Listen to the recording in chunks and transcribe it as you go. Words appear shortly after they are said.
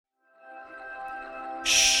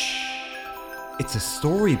It's a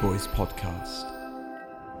Story Boys podcast.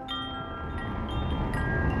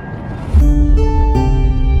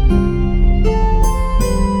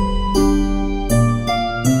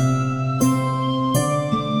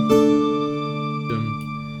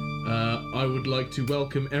 I would like to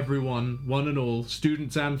welcome everyone, one and all,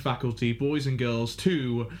 students and faculty, boys and girls,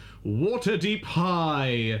 to Waterdeep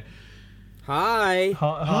High. Hi.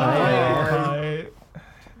 Hi.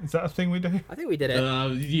 Is that a thing we do? I think we did it.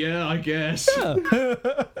 Yeah, I guess.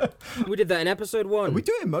 We did that in episode 1. We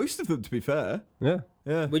do it in most of them, to be fair. Yeah.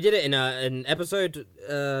 We did it in episode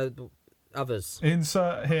others.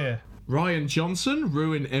 Insert here. Ryan Johnson,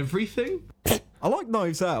 ruin everything. I like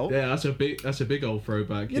Knives Out. Yeah, that's a big old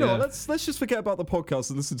throwback. You know what, let's just forget about the podcast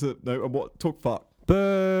and listen to talk fuck.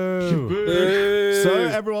 Boo. Boo. So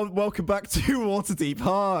everyone, welcome back to Waterdeep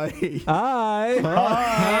High. Hi.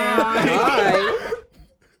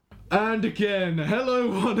 And again, hello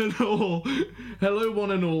one and all. Hello one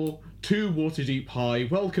and all to Waterdeep High.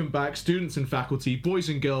 Welcome back, students and faculty, boys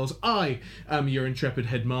and girls. I am your intrepid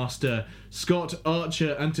headmaster, Scott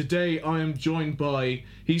Archer, and today I am joined by,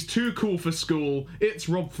 he's too cool for school, it's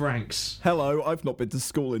Rob Franks. Hello, I've not been to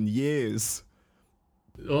school in years.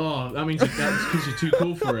 Oh, that means that's because you're too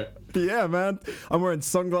cool for it. Yeah, man. I'm wearing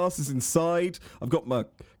sunglasses inside. I've got my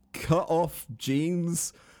cut-off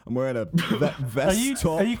jeans. I'm wearing a vest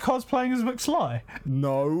top. Are you cosplaying as McSly?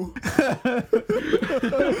 No.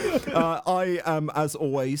 I am, as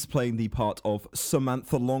always, playing the part of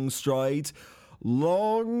Samantha Longstride.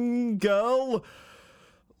 Long girl.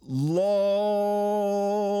 Long...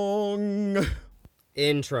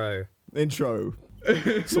 Intro.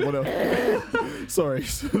 Someone else. Sorry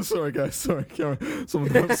guys. Sorry.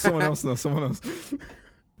 Someone else now.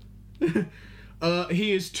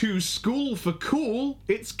 He is too school for cool,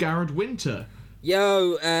 it's Garrett Winter.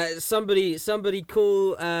 Yo, somebody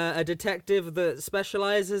call a detective that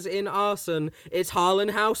specializes in arson. It's Harlan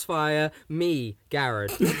Housefire. Me,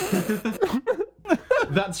 Garrett.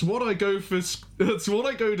 That's what I go to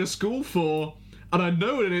school for, and I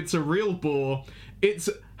know that it's a real bore. It's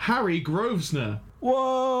Harry Grosvenor.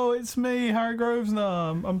 Whoa, it's me, Harry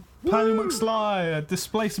Grosvenor. I'm Paddy McSly.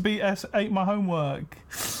 Displaced BS ate my homework.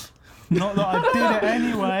 Not that I did it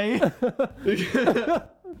anyway.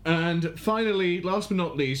 And finally, last but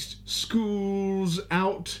not least, school's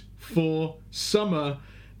out for summer.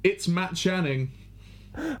 It's Matt Channing.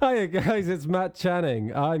 Hiya guys, it's Matt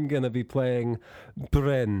Channing. I'm going to be playing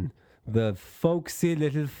Bryn, the folksy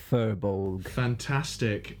little furbolg.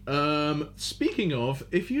 Fantastic. Speaking of,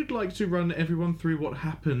 if you'd like to run everyone through what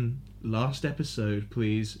happened last episode,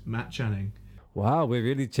 please, Matt Channing. Wow, we're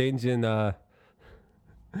really changing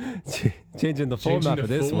changing the format for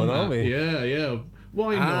this one, aren't we? Yeah.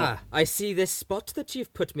 Why not? I see this spot that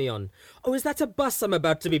you've put me on. Oh, is that a bus I'm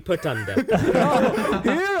about to be put under? Oh,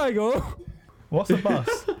 here I go. What's a bus?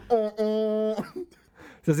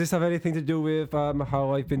 Does this have anything to do with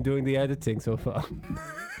how I've been doing the editing so far?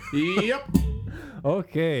 Yep.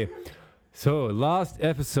 Okay, so last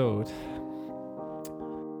episode.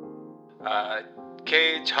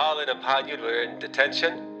 Cage, Harlan, and Panyard were in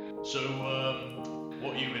detention. So,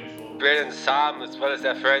 what are you in for? Bryn and Sam, as well as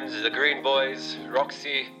their friends, the Green Boys,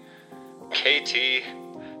 Roxy, Katie,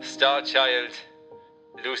 Starchild,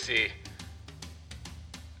 Lucy,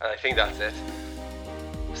 and I think that's it,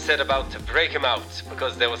 set about to break him out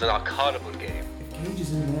because there was an carnival game. If Cage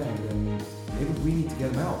is in there, then maybe we need to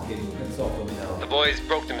get him out. Cage, you can solve me now. The boys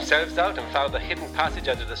broke themselves out and found a hidden passage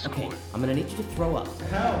under the school. Okay, I'm gonna need you to throw up.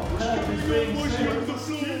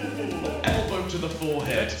 Elbow to the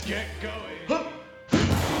forehead. Let's get going.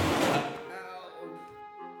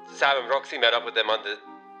 Sam and Roxy met up with them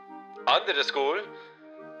under the school,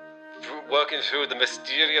 working through the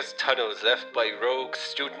mysterious tunnels left by rogue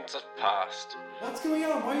students of past. What's going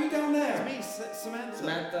on? Why are you down there? It's me, Samantha.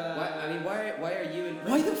 Samantha. Why are you in...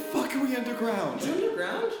 Why the fuck are we underground?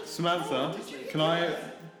 Underground? Samantha, can I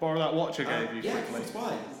borrow that watch I gave you Yeah, quickly? that's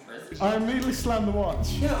why. I immediately slammed the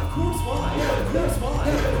watch. Yeah, of course why.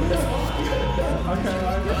 Okay,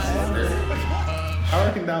 I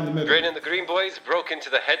reckon down the middle. Bryn and the Green Boys broke into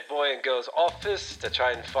the head boy and girl's office to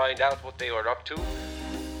try and find out what they were up to.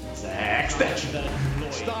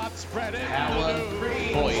 Start spreading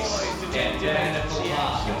voice and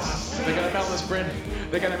they're gonna melt us, Bryn.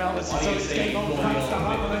 They're gonna melt us.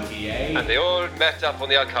 And they all met up on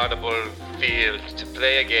the carnival field to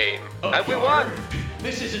play a game. And we won!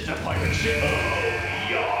 This isn't a pirate ship.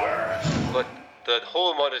 But the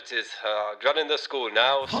whole monit is running the school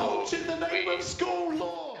now, so Halt in the name of school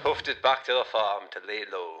law. hoofed it back to the farm to lay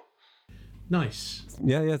low. Nice.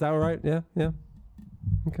 Yeah, is that all right? Yeah.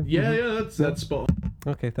 Okay. Yeah, that's spot on.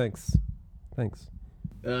 Okay, thanks. Thanks.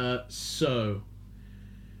 So,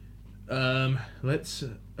 let's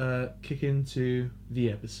kick into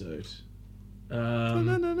the episode.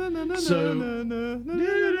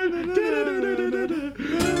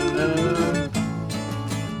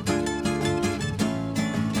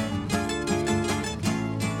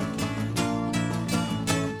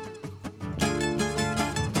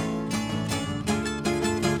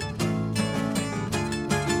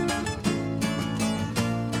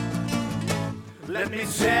 Let me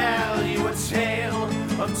tell you a tale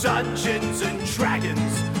of Dungeons and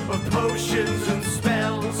Dragons, of potions and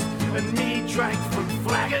spells, and me drank from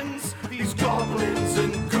flagons. These goblins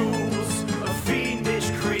and ghouls, a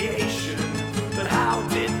fiendish creation. But how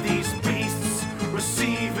did these beasts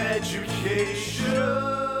receive education?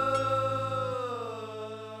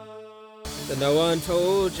 So no one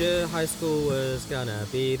told you high school was gonna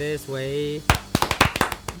be this way.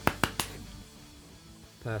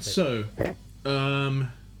 Perfect. So,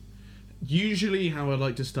 usually how I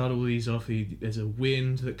like to start all these off, there's a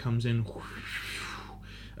wind that comes in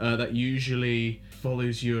that usually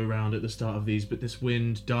follows you around at the start of these, but this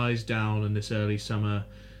wind dies down in this early summer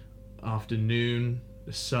afternoon.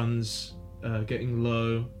 The sun's getting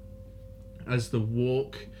low as the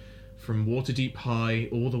walk from Waterdeep High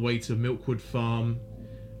all the way to Milkwood Farm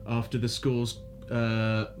after the school's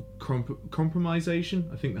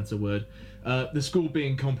compromisation, I think that's a word. The school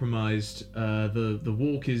being compromised, the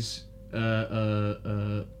walk is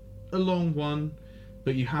a long one,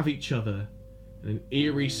 but you have each other. An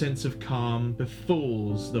eerie sense of calm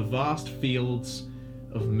befalls the vast fields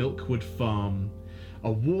of Milkwood Farm.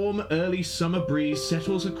 A warm early summer breeze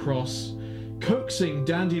settles across, coaxing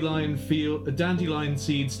dandelion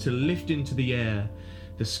seeds to lift into the air.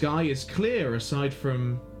 The sky is clear aside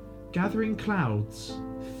from gathering clouds,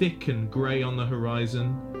 thick and grey on the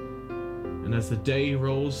horizon. And as the day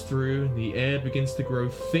rolls through and the air begins to grow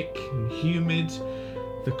thick and humid,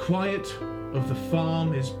 the quiet of the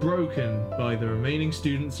farm is broken by the remaining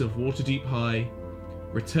students of Waterdeep High,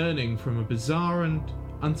 returning from a bizarre and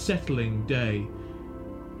unsettling day.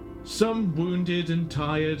 Some wounded and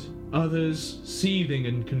tired, others seething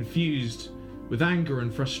and confused with anger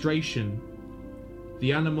and frustration.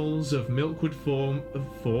 The animals of Milkwood Farm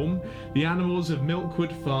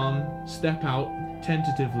step out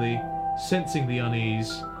tentatively, sensing the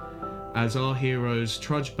unease, as our heroes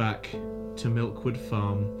trudge back to Milkwood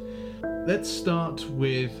Farm. Let's start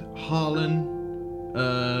with Harlan.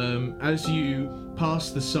 As you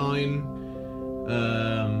pass the sign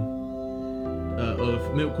of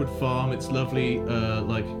Milkwood Farm, it's lovely,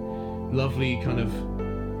 lovely kind of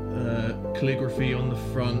calligraphy on the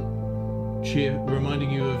front,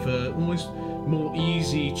 reminding you of almost more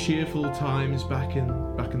easy, cheerful times back in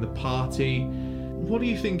the party. What are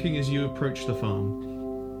you thinking as you approach the farm?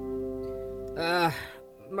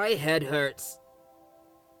 My head hurts.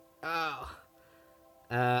 Oh.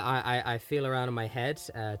 I feel around in my head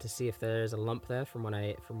to see if there's a lump there from when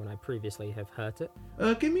I previously have hurt it.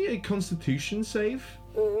 Give me a Constitution save.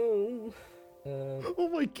 Oh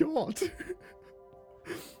my god.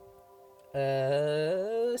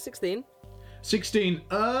 16. 16.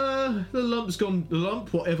 The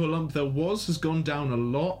lump, whatever lump there was, has gone down a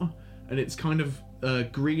lot, and it's kind of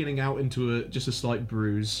greening out into just a slight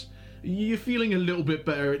bruise. You're feeling a little bit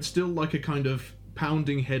better. It's still like a kind of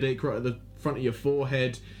pounding headache right at the front of your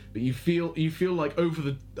forehead, but you feel like over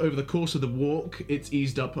the course of the walk, it's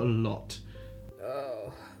eased up a lot.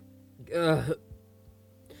 Oh.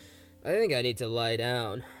 I think I need to lie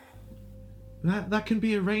down. That can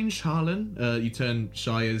be arranged, Harlan. You turn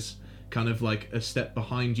Shire's kind of like a step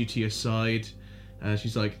behind you to your side.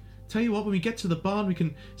 She's like, tell you what, when we get to the barn, we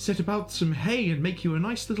can set about some hay and make you a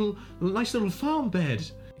nice little farm bed.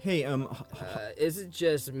 Hey, is it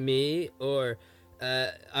just me, or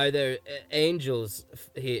are there angels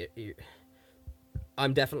here?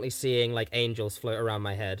 I'm definitely seeing like angels float around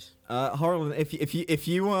my head. Harlan, if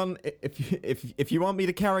you want me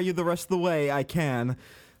to carry you the rest of the way, I can.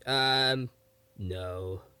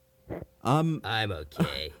 No. I'm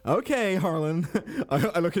okay. Okay, Harlan.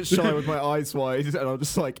 I look at Shy with my eyes wide, and I'm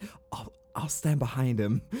just like, I'll stand behind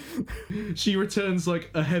him. She returns like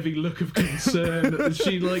a heavy look of concern.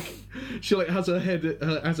 she has her head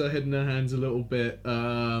in her hands a little bit.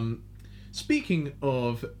 Speaking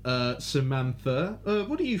of Samantha,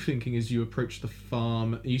 what are you thinking as you approach the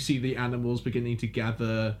farm? You see the animals beginning to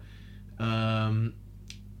gather.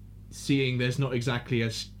 Seeing there's not exactly a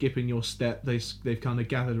skip in your step, they've kind of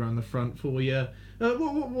gathered around the front for you.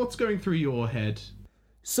 What's going through your head?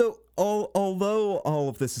 So, although all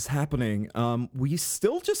of this is happening, we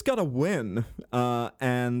still just gotta win.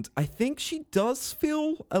 And I think she does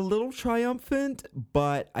feel a little triumphant,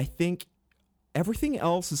 but I think everything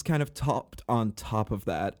else is kind of topped on top of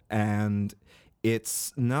that, and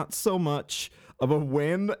it's not so much of a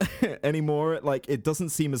win anymore. Like, it doesn't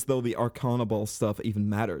seem as though the Arcana Ball stuff even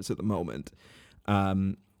matters at the moment.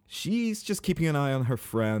 She's just keeping an eye on her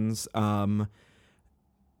friends. As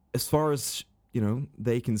far as,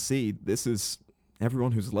 they can see, this is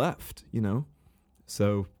everyone who's left,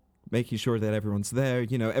 So making sure that everyone's there,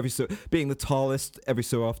 being the tallest, every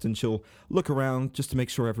so often she'll look around just to make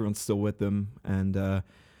sure everyone's still with them. And,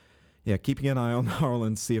 keeping an eye on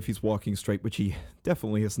Harlan, see if he's walking straight, which he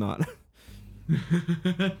definitely is not. You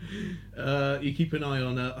keep an eye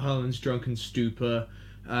on Harlan's drunken stupor,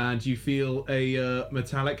 and you feel a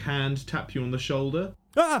metallic hand tap you on the shoulder.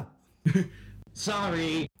 Ah!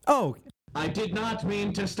 Sorry. Oh, I did not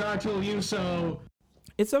mean to startle you so.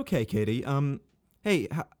 It's okay, Katie. Hey,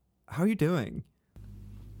 how are you doing?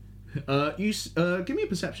 Give me a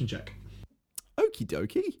perception check. Okie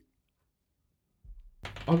dokie.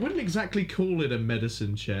 I wouldn't exactly call it a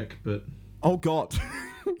medicine check, but... Oh, God.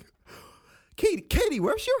 Katie,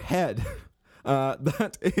 where's your head?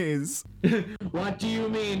 That is... What do you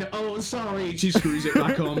mean? Oh, sorry. She screws it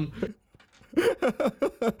back on.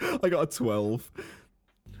 I got a 12.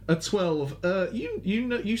 A 12.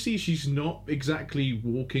 You see she's not exactly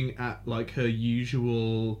walking at, like, her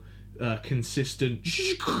usual consistent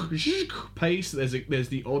pace. There's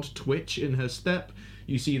the odd twitch in her step.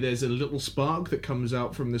 You see there's a little spark that comes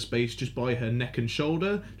out from the space just by her neck and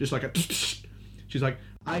shoulder, just like a... She's like,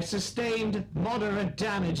 I sustained moderate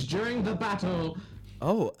damage during the battle.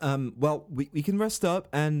 Oh, well, we can rest up,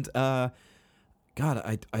 and, God,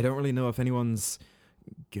 I don't really know if anyone's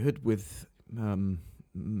good with,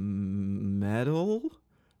 metal?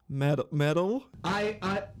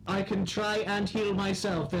 I can try and heal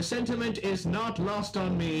myself. The sentiment is not lost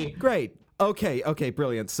on me. Great. Okay,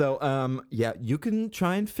 brilliant. So, you can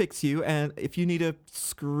try and fix you, and if you need a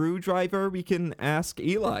screwdriver, we can ask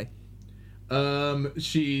Eli.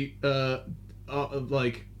 She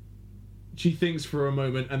thinks for a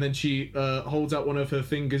moment, and then she holds out one of her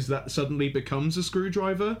fingers that suddenly becomes a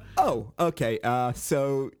screwdriver. Oh, okay.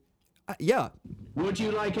 Yeah. Would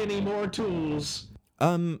you like any more tools?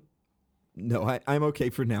 No, I'm okay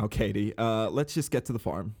for now, Katie. Let's just get to the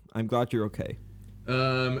farm. I'm glad you're okay.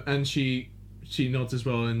 And she nods as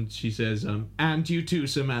well, and she says, and you too,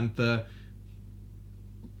 Samantha.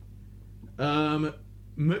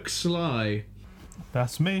 McSly.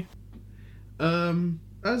 That's me.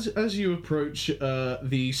 As you approach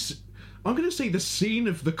I'm going to say the scene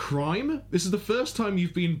of the crime. This is the first time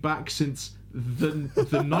you've been back since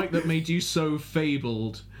the night that made you so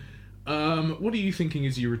fabled. What are you thinking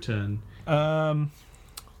as you return? I've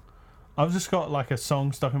just got like a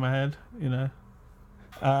song stuck in my head,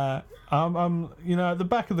 I'm at the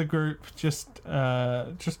back of the group, just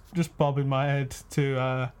bobbing my head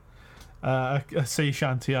to a sea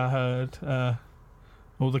shanty I heard.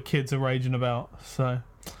 All the kids are raging about. So.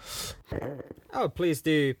 Oh, please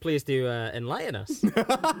do enlighten us.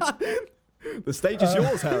 The stage is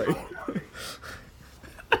yours, Harry.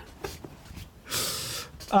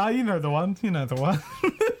 You know the one.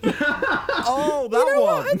 Oh, that one.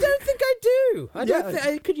 What? I don't think I do. I don't think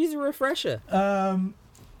I could use a refresher. You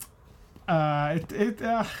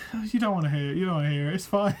don't want to hear it. You don't want to hear it. It's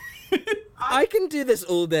fine. I can do this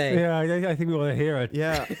all day. Yeah, I think we want to hear it.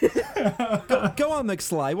 Yeah. Go on,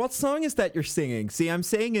 McSly. What song is that you're singing? See, I'm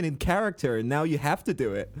saying it in character, and now you have to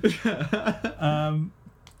do it. I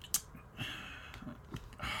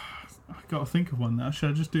got to think of one now. Should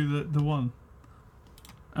I just do the one?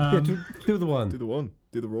 Do the one. Do the one.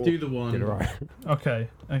 Do the roll. Do the one. Get it right. Okay.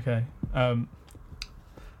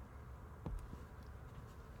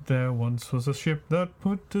 There once was a ship that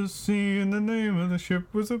put to sea, and the name of the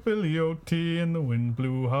ship was a Billy O.T. And the wind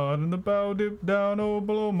blew hard, and the bow dipped down. Oh,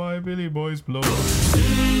 blow, my Billy boys, blow. I'm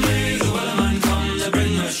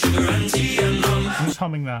just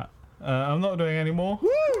humming that. I'm not doing any more.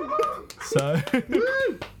 So.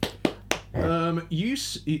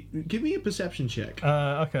 Give me a perception check.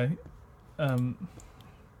 Okay.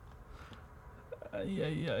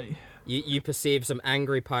 You perceive some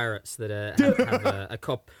angry pirates that have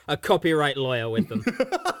a copyright lawyer with them.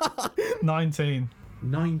 19.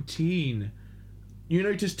 19. You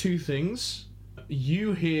notice two things.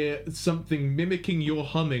 You hear something mimicking your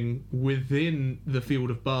humming within the field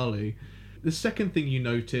of barley. The second thing you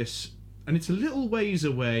notice, and it's a little ways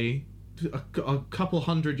away, a couple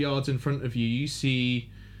 100 yards in front of you, you see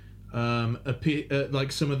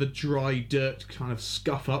like some of the dry dirt kind of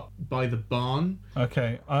scuff up by the barn.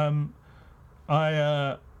 Okay.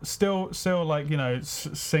 I still like, you know,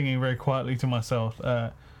 singing very quietly to myself.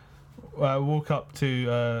 Walk up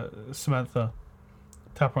to Samantha,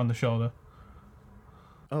 tap her on the shoulder.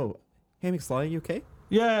 Oh, hey McSly, you okay?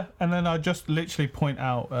 Yeah, and then I just literally point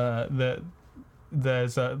out that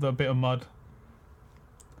there's the bit of mud.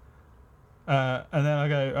 And then I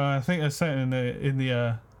go, I think there's something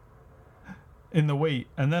in the wheat,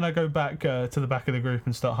 and then I go back to the back of the group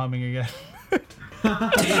and start humming again.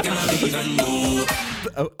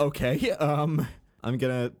 Okay. I'm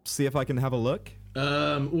gonna see if I can have a look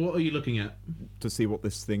What are you looking at? to see what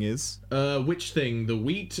this thing is. Which thing? The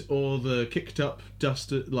wheat or the kicked up,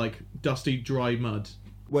 dusty, dry mud?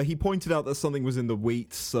 Well, he pointed out that something was in the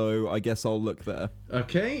wheat, so I guess I'll look there.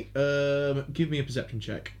 Okay. Give me a perception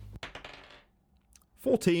check.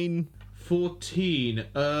 14. 14.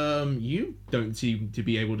 You don't seem to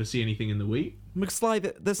be able to see anything in the wheat.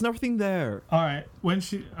 McSly, there's nothing there. All right,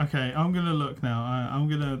 okay, I'm gonna look now. I'm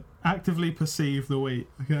gonna actively perceive the wheat.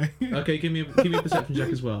 Okay. Okay, give me a perception check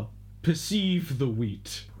as well. Perceive the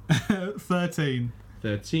wheat. 13.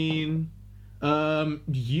 13.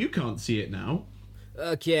 You can't see it now.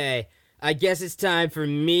 Okay, I guess it's time for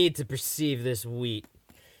me to perceive this wheat.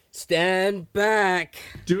 Stand back.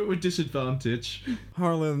 Do it with disadvantage.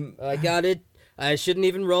 Harlan. I got it. I shouldn't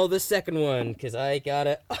even roll the second one, because I got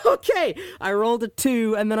it. Okay, I rolled a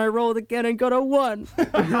 2, and then I rolled again and got a 1.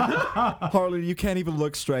 Harlan, you can't even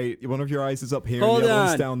look straight. One of your eyes is up here Hold and the other on.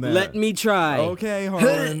 one's down there. Let me try. Okay,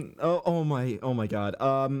 Harlan. oh my god.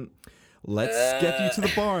 Let's get you to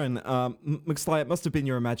the barn. McSly, it must have been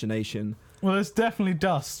your imagination. Well, there's definitely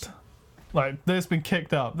dust. Like, there's been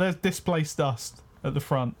kicked up. There's displaced dust at the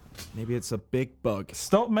front. Maybe it's a big bug.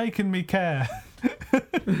 Stop making me care.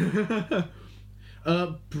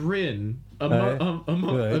 Bryn,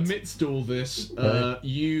 amidst all this,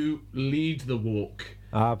 you lead the walk.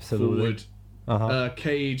 Absolutely. Forward.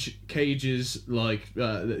 Cage is like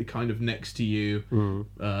kind of next to you,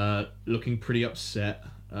 looking pretty upset.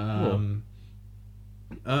 But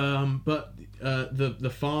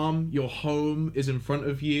the farm, your home, is in front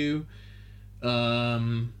of you.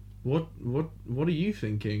 What are you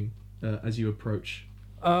thinking as you approach?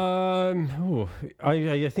 I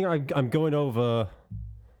think I'm going over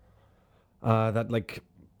that like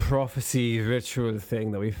prophecy ritual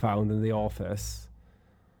thing that we found in the office,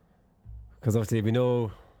 because obviously we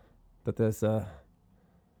know that there's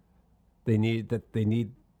they need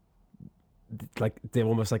like they're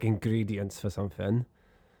almost like ingredients for something.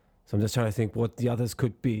 So I'm just trying to think what the others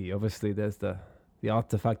could be. Obviously there's the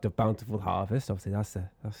artifact of bountiful harvest. Obviously that's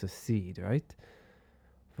the seed, right?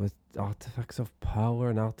 With artifacts of power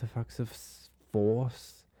and artifacts of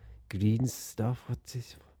force, green stuff. What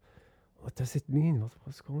does it mean?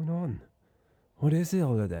 What's going on? What is it,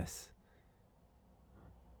 all of this?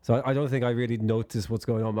 So I don't think I really notice what's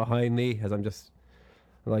going on behind me, as I'm just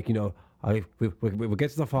like, you know, we'll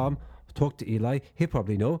get to the farm, talk to Eli. He'll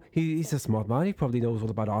probably know. He's a smart man. He probably knows all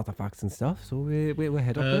about artifacts and stuff. So we'll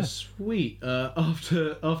head up there. Sweet.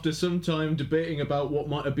 After some time debating about what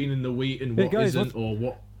might have been in the wheat and what isn't, or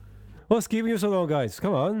what. What's keeping you so long, guys?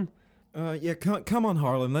 Come on. Yeah, come on,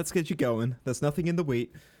 Harlan. Let's get you going. There's nothing in the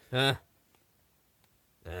wheat. Yeah.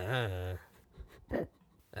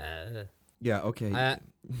 Okay.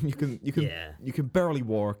 You can barely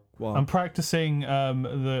walk. Well, I'm practicing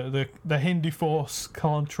the Hindu Force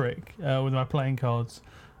card trick with my playing cards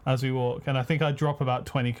as we walk, and I think I drop about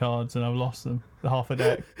 20 cards and I've lost them, the half a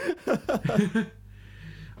deck.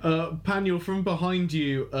 Paniel, from behind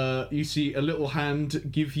you, you see a little hand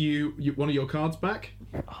give you one of your cards back.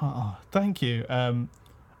 Oh, thank you. I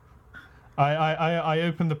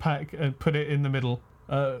open the pack and put it in the middle,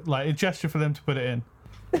 like a gesture for them to put it in.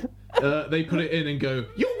 They put it in and go,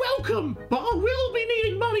 "You're welcome, but I will be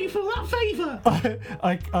needing money for that favour."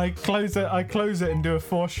 I close it and do a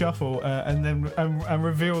force shuffle, and then and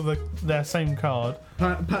reveal their same card.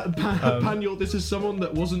 Paniel, this is someone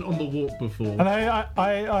that wasn't on the walk before. And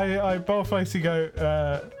I bold-facedly go,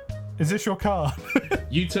 "Is this your card?"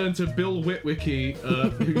 You turn to Bill Witwicky,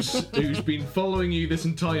 who's been following you this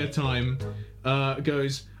entire time.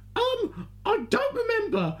 Goes, I don't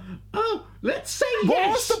remember. Let's say what yes.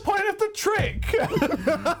 What's the point of the trick?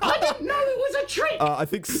 I didn't know it was a trick. I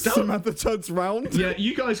think Samantha turns round. Yeah,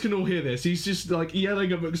 you guys can all hear this. He's just like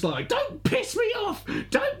yelling at McSly, "Don't piss me off!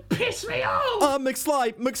 Don't piss me off!"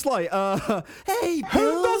 McSly, hey, Bill.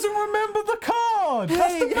 Who doesn't remember the card?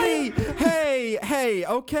 Hey,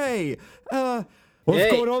 okay.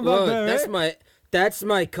 What's going on back there? That's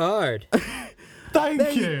my card.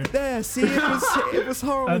 Thank you. There, see, it was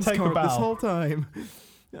Harlan's take a cart this bow. whole time.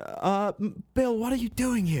 Bill, what are you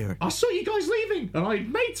doing here? I saw you guys leaving, and I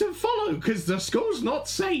made to follow because the school's not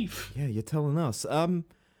safe. Yeah, you're telling us.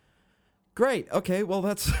 Great. Okay, well,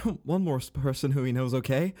 that's one more person who he knows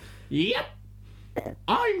okay. Yep.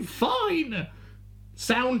 I'm fine.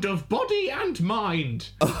 Sound of body and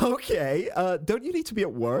mind. Okay, don't you need to be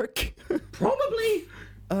at work? Probably.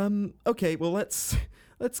 Okay, well, let's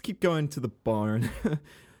keep going to the barn.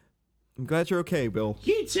 I'm glad you're okay, Bill.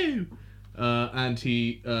 You too. And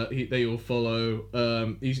they all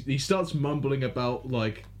follow. He starts mumbling about,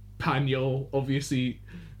 like, Paniel, obviously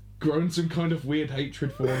grown some kind of weird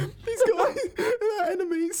hatred for him. These guys are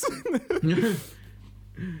enemies.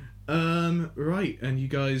 Right, and you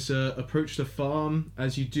guys approach the farm.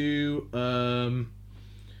 As you do,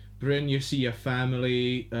 Bryn, you see your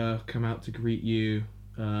family come out to greet you.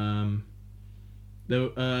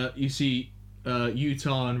 You see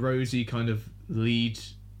Utah and Rosie kind of lead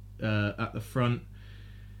at the front.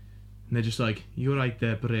 And they're just like, "You're right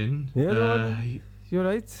there, Bryn. Yeah, you're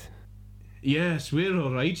right. Yes, we're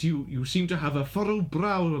all right. You seem to have a furrowed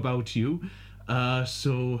brow about you.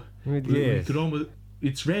 So we Yes. could almost.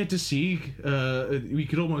 It's rare to see. We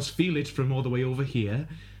could almost feel it from all the way over here.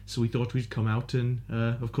 So we thought we'd come out, and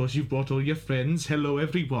of course you've brought all your friends. Hello,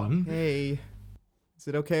 everyone. Hey, is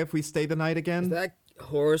it okay if we stay the night again? Is that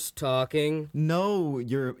horse talking? No,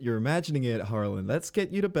 you're imagining it, Harlan. Let's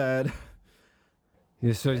get you to bed.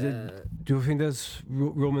 Yes, so do you think there's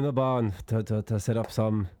room in the barn to set up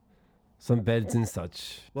some beds and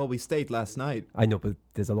such? Well, we stayed last night. I know, but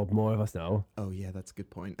there's a lot more of us now. Oh yeah, that's a good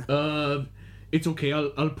point. It's okay.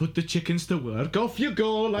 I'll put the chickens to work. Off you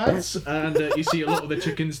go, lads. And you see a lot of the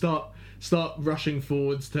chickens start rushing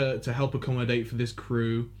forwards to help accommodate for this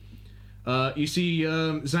crew. You see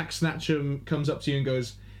Zach Snatcham comes up to you and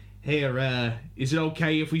goes, "Here, is it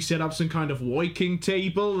okay if we set up some kind of Viking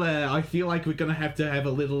table? I feel like we're gonna have to have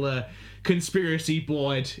a little conspiracy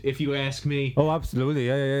board, if you ask me." Oh, absolutely.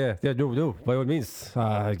 Yeah. No. By all means,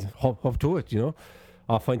 hop to it. You know,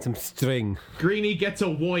 I'll find some string. Greenie gets a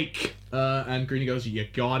wike, and Greenie goes, "You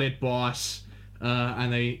got it, boss."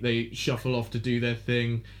 And they shuffle off to do their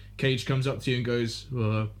thing. Cage comes up to you and goes,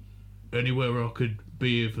 "Anywhere I could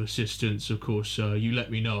be of assistance, of course, you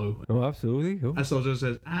let me know." Oh, absolutely. Oh. And Soldier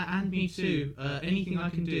says, "And me too. Anything I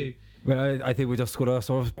can do." Well, I think we just gotta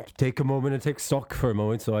sort of take a moment and take stock for a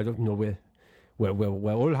moment. So I don't know we'll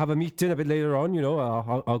have a meeting a bit later on. You know,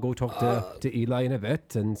 I'll go talk to Eli in a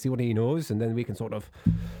bit and see what he knows, and then we can sort of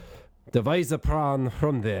devise a plan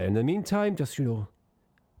from there. In the meantime, just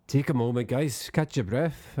take a moment, guys, catch your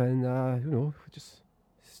breath, and just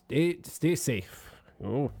stay safe.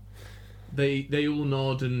 Oh. They all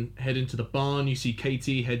nod and head into the barn. You see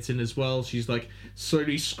Katie heads in as well. She's like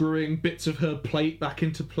slowly screwing bits of her plate back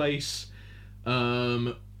into place.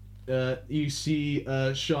 You see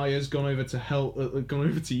Shire's gone over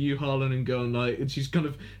to you, Harlan, and she's kind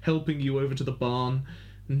of helping you over to the barn.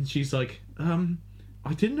 And she's like, "I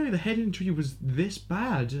didn't know the head injury was this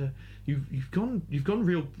bad. You've gone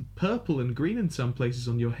real purple and green in some places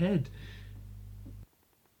on your head."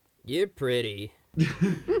 You're pretty.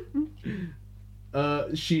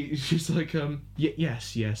 She's like,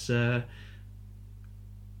 yes,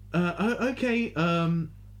 okay,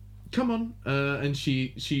 come on, and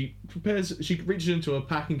she reaches into her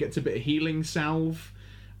pack and gets a bit of healing salve,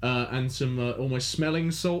 and some almost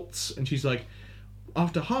smelling salts, and she's like,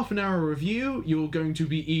 "After half an hour review, you're going to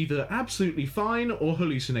be either absolutely fine or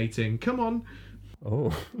hallucinating. Come on."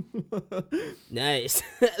 Oh. Nice.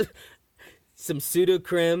 Some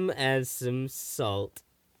pseudocreme and some salt.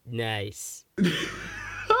 Nice.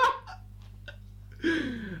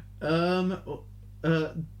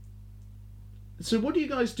 So what do you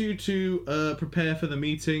guys do to prepare for the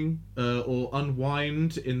meeting or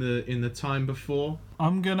unwind in the time before?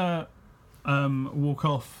 I'm gonna walk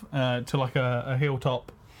off to like a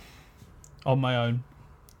hilltop on my own.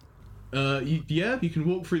 You can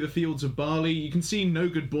walk through the fields of barley. You can see No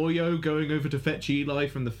Good Boyo going over to fetch Eli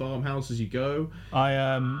from the farmhouse as you go.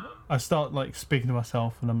 I start like speaking to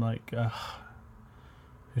myself, and I'm like, "You're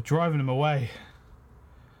driving him away.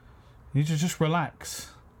 You need to just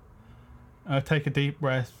relax." I take a deep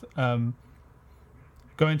breath. Go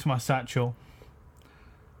into my satchel.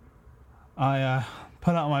 I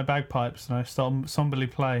pull out my bagpipes and I start somberly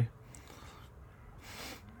play.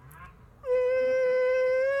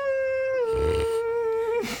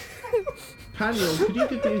 Paniel, could you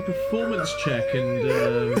give me a performance check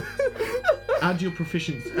and add your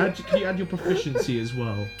proficiency? Can you add your proficiency as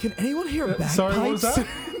well? Can anyone hear bagpipes? Sorry, what was that?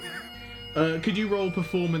 Could you roll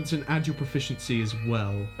performance and add your proficiency as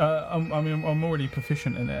well? I'm already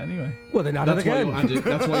proficient in it anyway. Well, then add That's it why again. you're adding.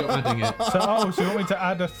 That's why you're adding it. So you want me to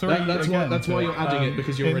add a 3 That's again? why to you're it? adding it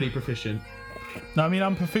because you're in- already proficient. No, I mean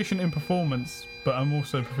I'm proficient in performance, but I'm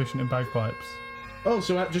also proficient in bagpipes. Oh,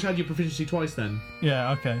 so just add your proficiency twice then.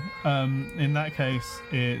 Yeah. Okay. In that case,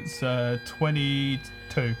 it's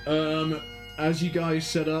 22. As you guys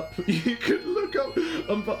set up, you could look up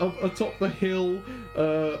atop the hill,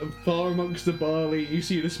 far amongst the barley. You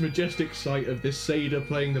see this majestic sight of this satyr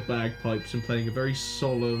playing the bagpipes and playing a very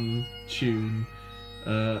solemn tune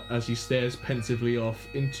as he stares pensively off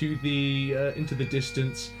into the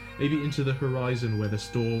distance, maybe into the horizon where the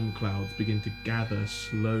storm clouds begin to gather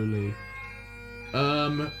slowly.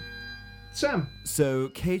 Sam. So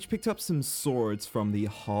Cage picked up some swords from the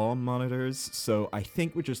hall monitors, so I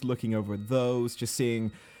think we're just looking over those, just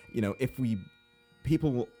seeing, if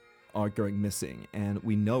people are going missing, and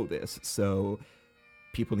we know this, so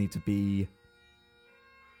people need to be,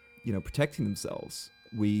 protecting themselves.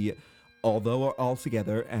 Although we're all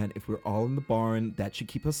together, and if we're all in the barn, that should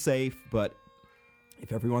keep us safe, but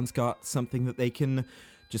if everyone's got something that they can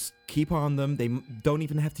just keep on them, they don't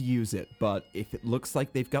even have to use it, but if it looks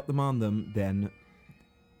like they've got them on them, then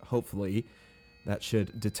hopefully that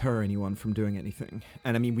should deter anyone from doing anything.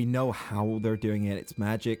 And I mean, we know how they're doing it, it's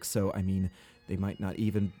magic, so I mean, they might not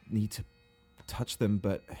even need to touch them,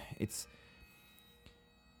 but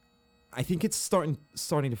I think it's starting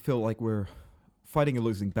to feel like we're fighting a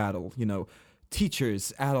losing battle,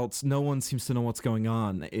 teachers, adults, no one seems to know what's going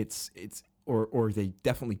on. Or they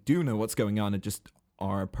definitely do know what's going on and just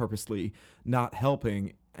are purposely not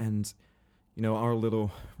helping, and our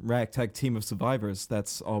little ragtag team of survivors,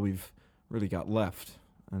 that's all we've really got left.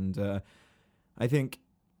 And I think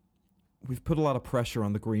we've put a lot of pressure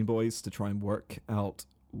on the Green Boys to try and work out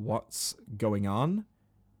what's going on,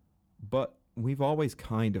 but we've always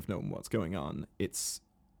kind of known what's going on.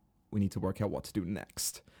 We need to work out what to do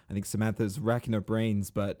next. I think Samantha's racking her brains,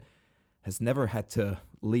 but has never had to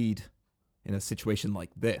lead in a situation like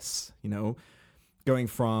this, going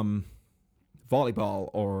from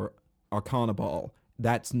volleyball or arcana ball,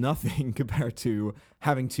 that's nothing compared to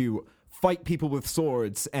having to fight people with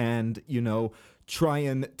swords and, try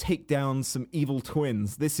and take down some evil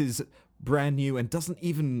twins. This is brand new and doesn't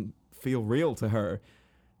even feel real to her.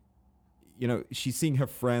 She's seeing her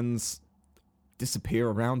friends disappear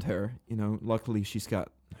around her. Luckily she's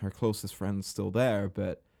got her closest friends still there,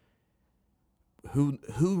 but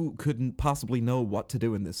who couldn't possibly know what to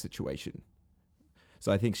do in this situation?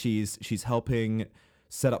 So I think she's helping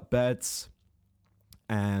set up beds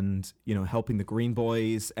and, helping the Green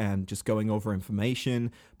Boys and just going over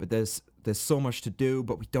information. But there's so much to do,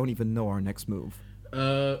 but we don't even know our next move.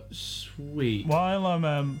 Sweet. While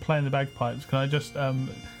I'm playing the bagpipes, can I just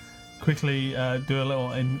quickly do a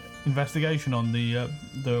little investigation on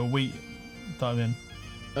the wheat that I'm in?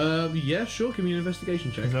 Yeah, sure. Give me an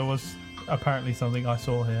investigation check. 'Cause there was apparently something I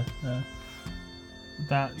saw here.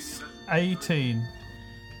 That's 18.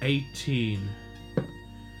 18.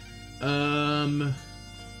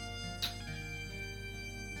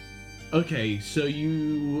 Okay, so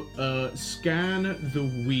you scan the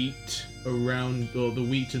wheat around, or the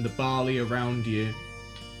wheat and the barley around you.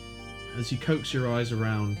 As you coax your eyes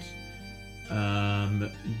around,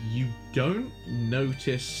 you don't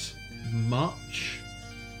notice much.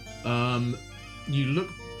 You look,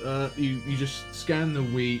 you just scan the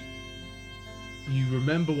wheat. You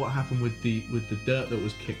remember what happened with the dirt that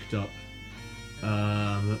was kicked up.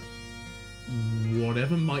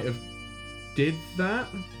 Whatever might have did that,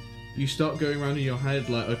 you start going around in your head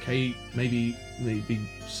like, okay, maybe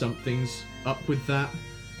something's up with that.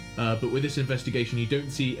 But with this investigation, you don't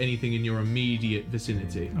see anything in your immediate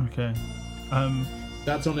vicinity. Okay.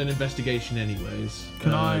 That's on an investigation, anyways.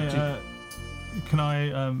 Can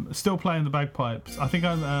I still playing the bagpipes? I think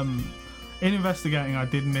I'm in investigating. I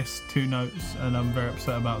did miss 2 notes, and I'm very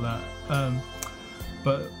upset about that.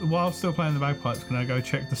 But while still playing the bagpipes, can I go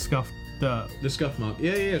check the scuffed dirt? The scuff mark.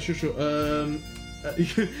 Yeah, sure.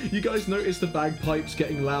 You guys notice the bagpipes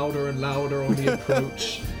getting louder and louder on the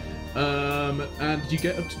approach, and you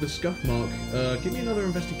get up to the scuff mark. Give me another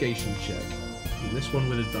investigation check. This one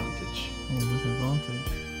with advantage. Oh, with advantage.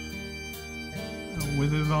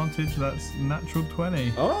 With advantage, that's natural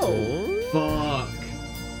 20. Oh! Fuck.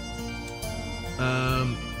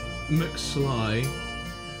 McSly,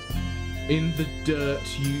 in the dirt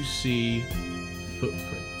you see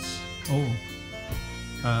footprints. Oh.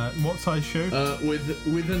 What size shoe?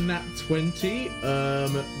 With a nat 20,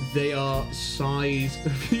 they are size.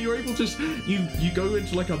 You're able to you go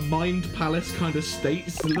into like a mind palace kind of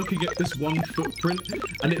state, looking at this one footprint,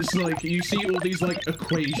 and it's like you see all these like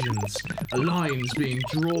equations, lines being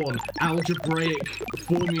drawn, algebraic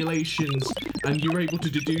formulations, and you're able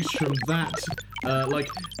to deduce from that, like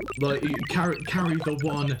you carry the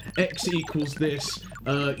one, x equals this.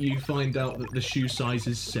 You find out that the shoe size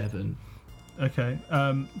is 7. Okay.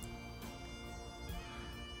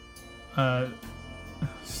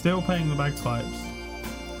 Still playing the bagpipes.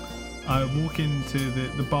 I walk into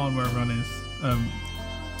the barn where everyone is.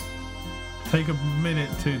 Take a minute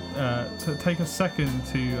to take a second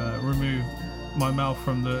to remove my mouth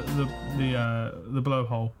from the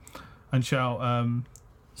blowhole, and shout,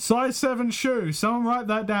 "Size 7 shoe! Someone write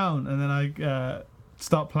that down!" And then I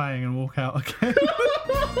start playing and walk out again.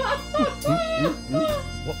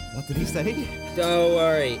 What did he say? Don't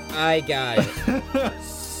worry, I got it.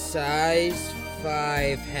 Size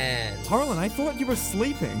 5 hands. Harlan, I thought you were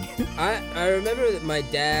sleeping. I remember that my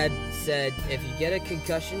dad said if you get a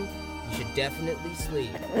concussion, you should definitely sleep.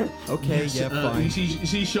 Okay, Yes, yeah, fine. You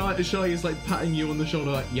see Shy is like patting you on the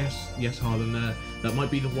shoulder, like, yes, Harlan, that might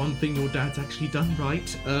be the one thing your dad's actually done right.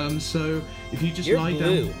 So if you just You're lie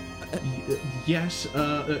blue. down. Yes.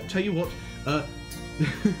 Tell you what.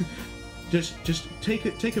 Just take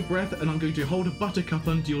a breath, and I'm going to hold a buttercup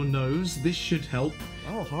under your nose. This should help.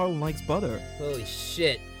 Oh, Harlan likes butter. Holy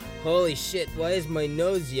shit. Why is my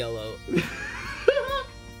nose yellow?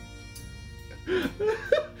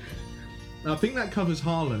 I think that covers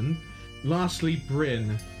Harlan. Lastly,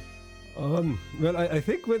 Bryn. Well, I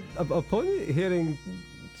think upon hearing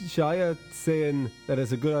Shia saying that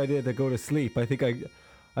it's a good idea to go to sleep, I think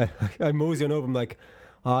I mosey on over him like,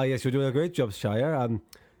 yes, you're doing a great job, Shia.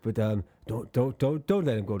 But don't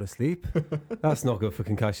let him go to sleep. That's not good for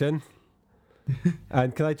concussion.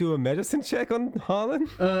 And can I do a medicine check on Harlan?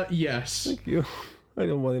 Yes. Thank you. I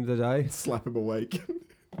don't want him to die. Slap him awake.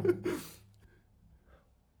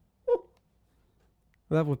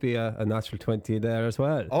 That would be a natural 20 there as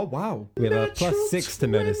well. Oh, wow. We have a Natural +6 to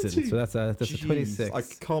medicine, so that's a Jeez, 26. I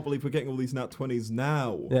can't believe we're getting all these nat 20s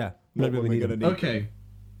now. Yeah, Not maybe when we we're need gonna them. need Okay.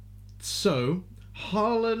 So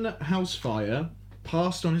Harlan Housefire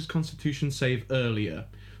passed on his Constitution save earlier.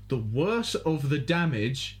 The worst of the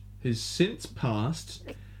damage has since passed.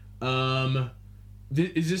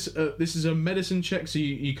 This is a medicine check, so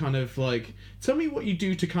you kind of like tell me what you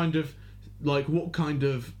do to kind of like what kind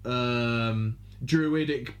of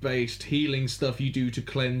druidic based healing stuff you do to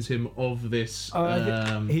cleanse him of this.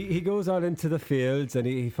 He goes out into the fields and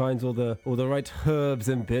he finds all the right herbs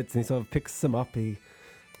and bits, and he sort of picks them up. He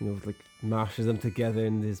like mashes them together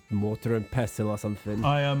in his mortar and pestle or something.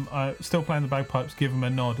 I still playing the bagpipes. Give him a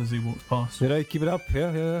nod as he walks past. Did I keep it up?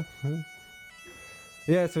 Yeah.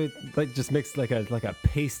 Yeah, so it like just makes like a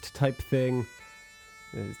paste type thing.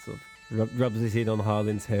 It sort of rubs it in on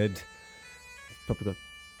Harlan's head. Probably got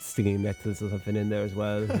stinging nettles or something in there as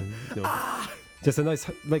well. And, just a nice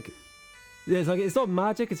it's not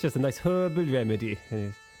magic. It's just a nice herbal remedy.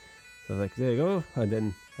 And so like there you go, and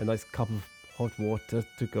then a nice cup of hot water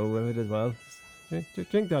to go with it as well.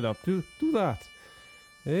 Just drink that up. Do that.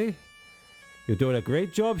 Hey, you're doing a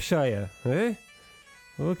great job, Shia. Hey.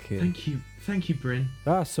 Okay. Thank you, Bryn.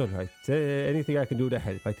 That's all right. Anything I can do to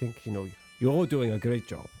help, I think, you're all doing a great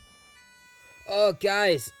job. Oh,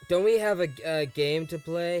 guys, don't we have a game to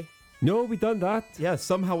play? No, we done that. Yeah,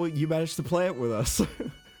 somehow you managed to play it with us.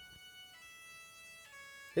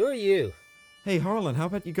 Who are you? Hey, Harlan, how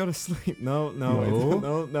about you go to sleep? No,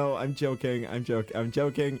 I'm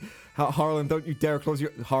joking. Harlan, don't you dare close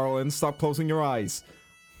your... Harlan, stop closing your eyes.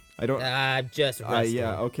 I don't... I'm just resting.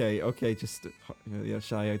 Yeah, okay, just... yeah,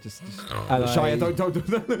 Shia, just And Shia, don't do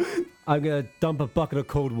that. I'm going to dump a bucket of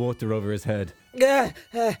cold water over his head.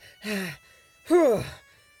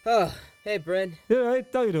 Oh, hey, Bryn. You all right?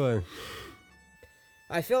 How you doing?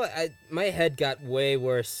 I feel like my head got way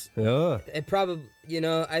worse. Yeah. It probably,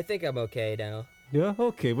 I think I'm okay now. Yeah,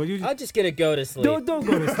 okay. Well, I'm just gonna go to sleep. Don't go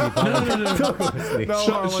to sleep. No. Don't go to sleep.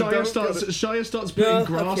 Shia starts putting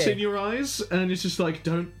grass okay. in your eyes, and it's just like,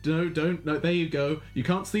 don't. No, there you go. You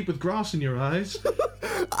can't sleep with grass in your eyes.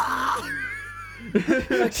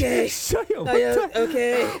 Okay. Shia,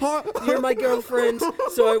 Okay. You're my girlfriend,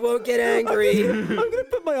 so I won't get angry. I'm gonna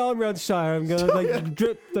put my arm around Shia. I'm gonna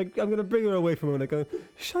I'm gonna bring her away from him and I go,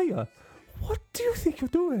 Shia, what do you think you're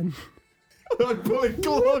doing? I'm pulling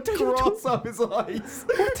grass out his eyes.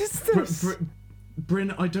 What is this?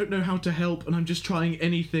 Bryn, I don't know how to help, and I'm just trying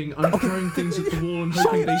anything. I'm throwing things at the wall and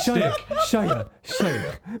hoping they stick. Shia.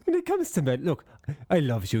 When it comes to men, look, I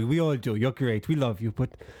love you. We all do. You're great. We love you.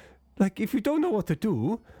 But, like, if you don't know what to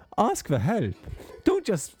do, ask for help. Don't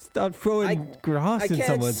just start throwing grass in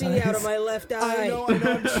someone's eyes. I can't see out of my left eye. I know.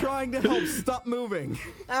 I'm trying to help. Stop moving.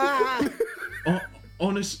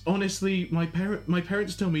 Honestly, my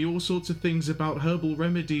parents tell me all sorts of things about herbal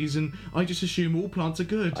remedies, and I just assume all plants are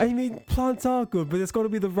good. I mean, plants are good, but it's got to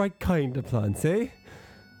be the right kind of plants, eh?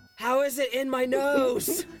 How is it in my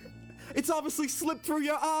nose? It's obviously slipped through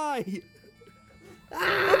your eye.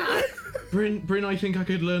 Bryn, I think I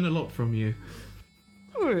could learn a lot from you.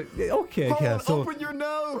 Okay, Hold, so open your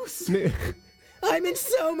nose. I'm in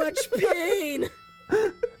so much pain.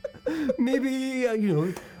 Maybe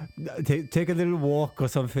take a little walk or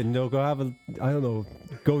something. Go have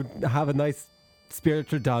go have a nice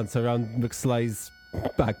spiritual dance around McSly's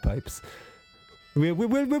bagpipes.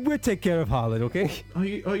 We'll take care of Harlan, okay? Are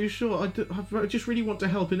you sure? I just really want to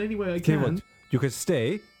help in any way I Tell you can. what, you can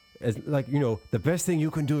stay. The best thing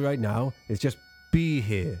you can do right now is just be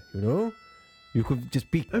here. You could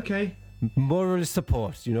just be okay. Moral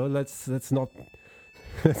support. Let's not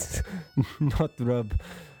rub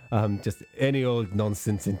just any old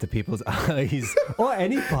nonsense into people's eyes or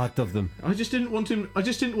any part of them. I just didn't want him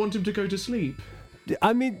to go to sleep.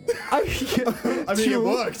 I mean, it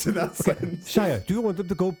worked in that sense. Shia, do you want them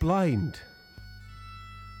to go blind?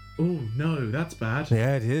 Oh no, that's bad.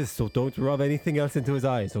 Yeah, it is. So don't rub anything else into his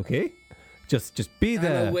eyes, okay? Just be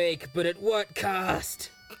there. I'm awake, but at what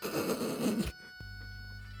cost?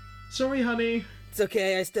 Sorry, honey. It's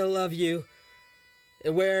okay. I still love you.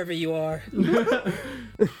 Wherever you are.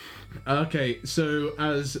 Okay, so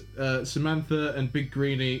as Samantha and Big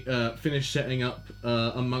Greenie finish setting up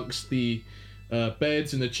amongst the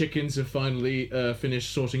beds, and the chickens have finally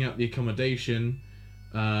finished sorting out the accommodation,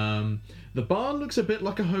 the barn looks a bit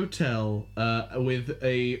like a hotel with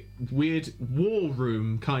a weird war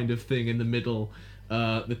room kind of thing in the middle.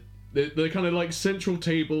 The kind of like central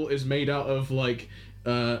table is made out of like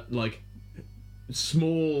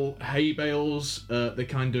small hay bales, they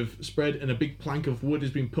kind of spread, and a big plank of wood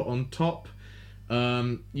has been put on top.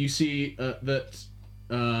 You see that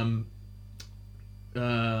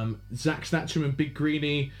Zack Snatcham and Big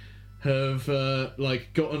Greenie have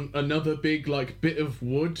gotten another big bit of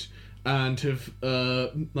wood and have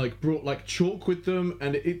brought chalk with them,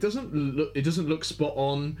 and it doesn't look spot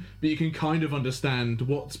on, but you can kind of understand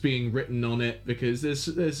what's being written on it because there's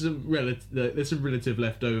some relative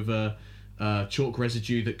leftover chalk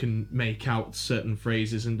residue that can make out certain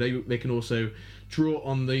phrases, and they can also draw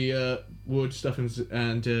on the wood stuff,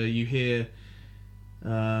 and you hear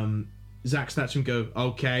Zack Snatcham go,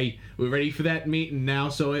 "Okay, we're ready for that meeting now,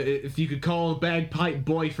 so if you could call a bagpipe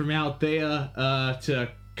boy from out there to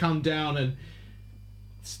come down and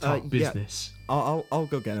start business." Yeah. I'll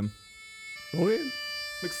go get him. Okay.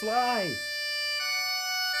 McSly!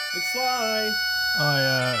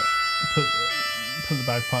 I put the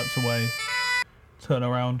bagpipes away, turn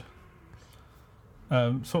around,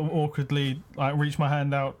 sort of awkwardly reach my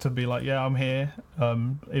hand out to be like, "Yeah, I'm here,"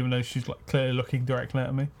 even though she's clearly looking directly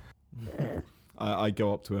at me. I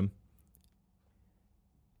go up to him.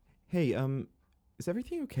 Hey, is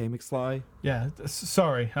everything okay, McSly? Yeah,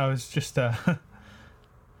 sorry, I was just I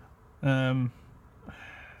can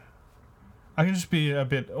just be a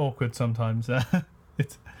bit awkward sometimes.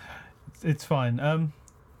 It's fine.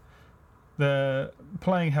 The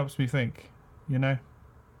playing helps me think, I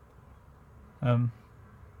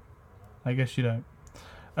guess you don't.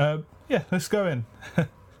 Yeah, let's go in.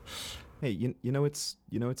 Hey, you know it's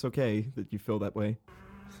okay that you feel that way.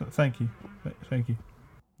 Thank you.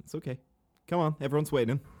 It's okay. Come on, everyone's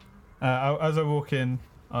waiting. As I walk in,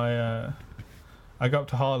 I go up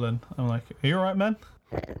to Harlan. I'm like, "Are you alright, man?"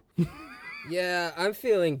 Yeah, I'm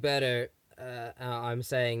feeling better. I'm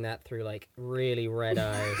saying that through really red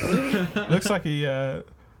eyes. Looks like he's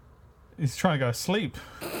trying to go to sleep.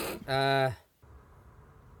 I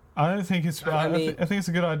don't think it's. I think it's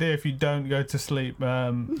a good idea if you don't go to sleep.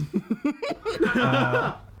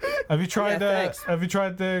 Have you tried? Have you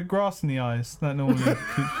tried the grass in the eyes? That normally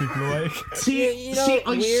keeps people awake.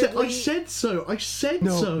 I said so.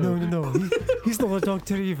 No. He's not a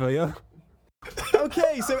doctor either, yeah.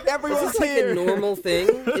 Okay, so everyone's Is this here. a normal thing?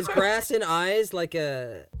 Is grass in eyes like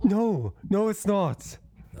a? No, it's not.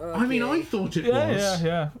 Okay. I mean, I thought it was.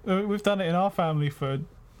 Yeah. We've done it in our family for.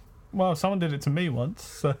 Well, someone did it to me once.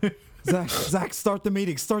 So. Zach, start the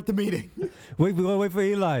meeting. Wait, we gotta wait for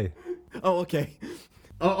Eli. Oh, okay.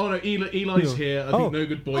 Oh no, Eli's here. I think No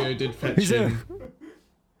Good Boyo did fetch him.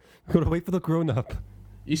 Gotta wait for the grown-up.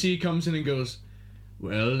 You see, he comes in and goes,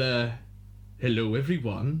 Well, hello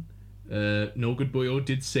everyone. No Good Boyo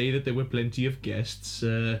did say that there were plenty of guests.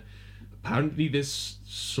 Apparently there's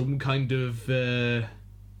some kind of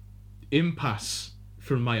impasse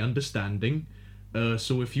from my understanding.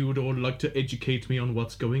 So if you would all like to educate me on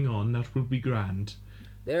what's going on, that would be grand.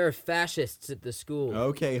 There are fascists at the school.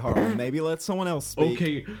 Okay, Harlan, maybe let someone else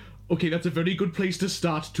speak. Okay, that's a very good place to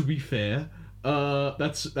start, to be fair.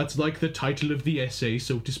 That's like the title of the essay,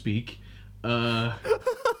 so to speak. Now,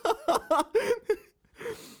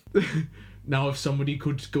 if somebody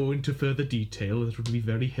could go into further detail, that would be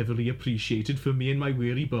very heavily appreciated for me and my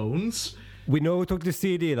weary bones. We know who took the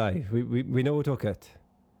seed, Eli. We know who took it.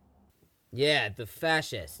 Yeah, the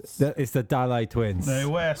fascists. It's the Dalai twins. They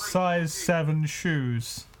wear size 7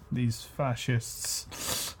 shoes, these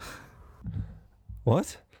fascists.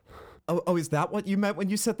 What? Oh, is that what you meant when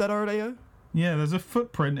you said that, Ardeo? Yeah, there's a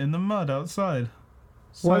footprint in the mud outside.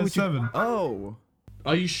 Why Size would you- 7. Oh.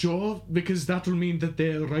 Are you sure? Because that'll mean that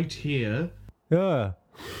they're right here. Yeah.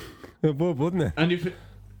 It would, wouldn't it?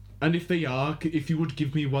 And if they are, if you would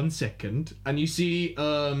give me 1 second, and you see,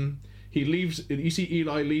 he leaves. You see,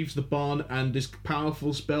 Eli leaves the barn, and this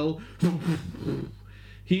powerful spell.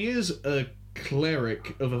 He is a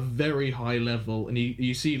cleric of a very high level, and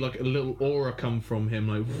you see like a little aura come from him.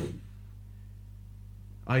 Like,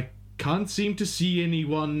 I can't seem to see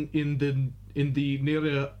anyone in the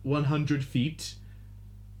nearer 100 feet.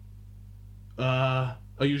 Are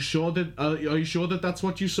you sure that that's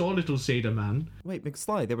what you saw, little Seder man? Wait,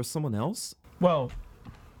 McSly, there was someone else? Well,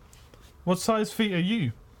 what size feet are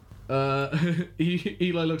you?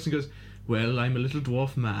 Eli looks and goes, well, I'm a little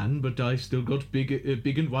dwarf man, but I still got big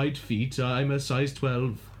and wide feet. I'm a size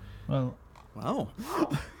 12. Well, Wow.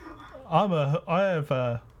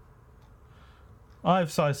 I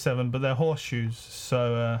have size 7, but they're horseshoes,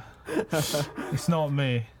 so it's not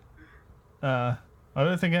me. I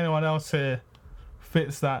don't think anyone else here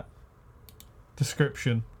fits that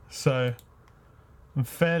description, so I'm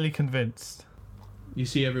fairly convinced. You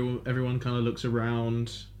see everyone kind of looks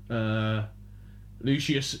around.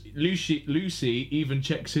 Lucy even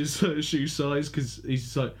checks his shoe size because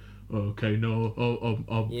he's like, okay, no,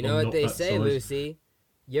 I'm You know I'm what not they that say, size. Lucy?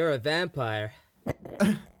 You're a vampire.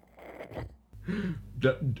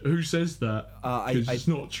 Who says that? 'Cause it's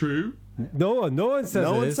not true. No one says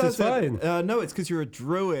No it. one It's says fine. it. No, it's because you're a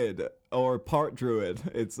druid or part druid.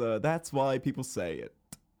 It's that's why people say it.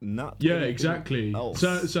 Not Yeah, anything exactly. else.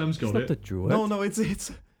 Sam's got It's not it. the druid. No,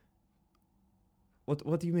 it's.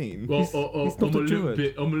 What do you mean? Well, he's not I'm the a little druid.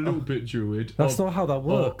 bit. I'm a little bit druid. That's Oh, not how that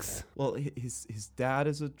works. Well, his dad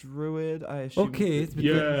is a druid. I assume. Okay, it's,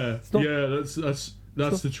 Yeah, it's not, yeah.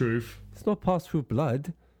 That's the truth. It's not passed through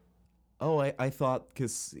blood. Oh, I thought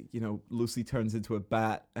because Lucy turns into a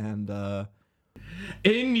bat and.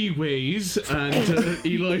 Anyways, and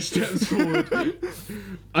Eli steps forward.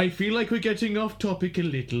 I feel like we're getting off topic a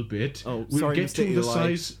little bit. Oh, we'll sorry, get Mr. to the Eli.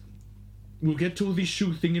 size. We'll get to the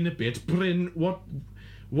shoe thing in a bit. Bryn,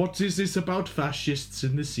 what is this about fascists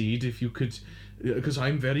in the seed? If you could, because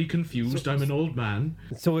I'm very confused. I'm an old man.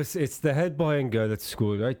 So it's the head boy and girl at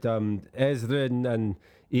school, right? Ezrin and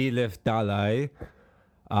Elif Dalai.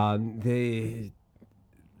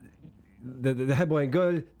 The head boy and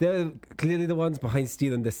girl, they're clearly the ones behind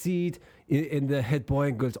stealing the seed. In the head boy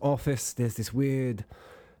and girl's office, there's this weird,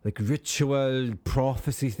 like, ritual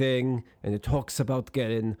prophecy thing, and it talks about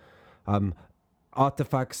getting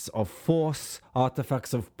artifacts of force,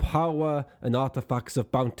 artifacts of power, and artifacts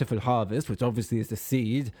of bountiful harvest, which obviously is the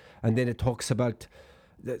seed. And then it talks about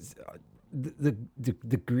the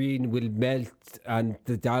green will melt and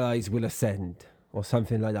the Dalais will ascend, or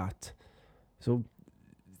something like that. So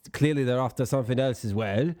clearly they're after something else as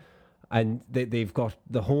well, and they've got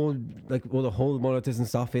the whole all the whole monitors and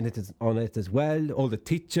stuff on it as well. All the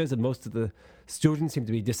teachers and most of the students seem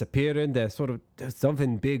to be disappearing. There's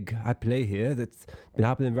something big at play here that's been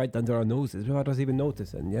happening right under our noses without us even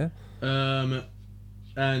noticing. Yeah.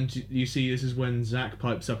 And you see, this is when Zach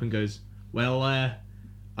pipes up and goes, "Well, I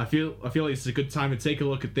feel like it's a good time to take a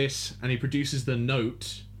look at this." And he produces the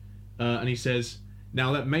note, and he says,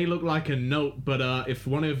 "Now that may look like a note, but if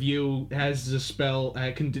one of you has a spell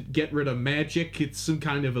can get rid of magic, it's some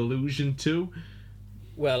kind of illusion too."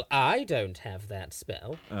 Well, I don't have that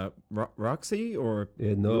spell. Roxy or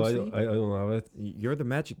Yeah, no, I Lucy? don't have it. You're the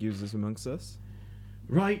magic users amongst us.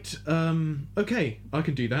 Right. Okay, I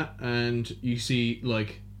can do that. And you see,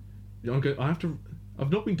 like,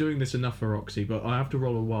 I've not been doing this enough for Roxy, but I have to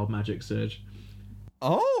roll a wild magic surge.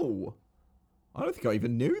 Oh, I don't think I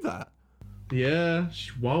even knew that. Yeah,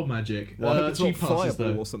 wild magic. Well, I hope it's she not passes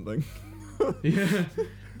fireball though. or something. Yeah.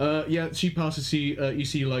 Yeah, she passes. You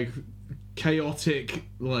see, like, chaotic,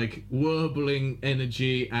 like, warbling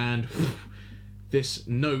energy, and this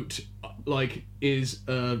note, like, is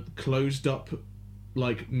a closed up,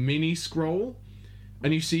 like, mini scroll.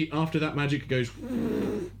 And you see after that magic goes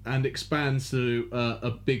and expands to a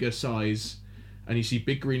bigger size. And you see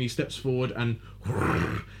Big Greenie steps forward and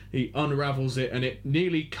he unravels it, and it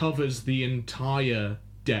nearly covers the entire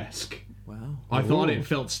desk. Wow. I thought it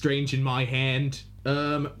felt strange in my hand.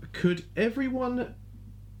 Could everyone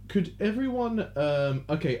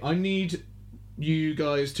okay, I need you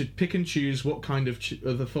guys to pick and choose what kind of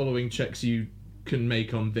the following checks you can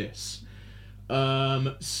make on this.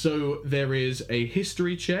 So there is a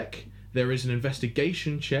history check, there is an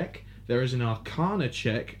investigation check, there is an arcana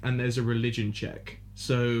check, and there's a religion check.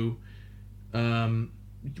 So,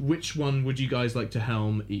 which one would you guys like to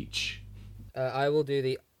helm each? I will do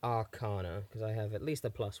the arcana, because I have at least a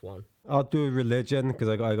 +1. I'll do religion, because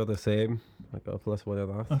I got the same. I got a +1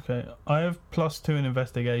 on that. Okay, I have +2 in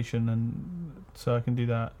investigation, and so I can do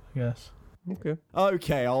that, I guess. Okay.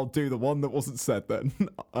 Okay, I'll do the one that wasn't said then.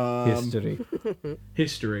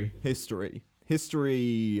 History.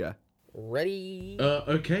 History. Ready?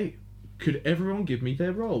 Okay. Could everyone give me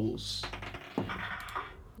their rolls?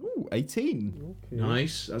 Ooh, 18. Okay.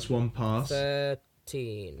 Nice. That's one pass.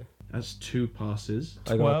 13. That's 2 passes.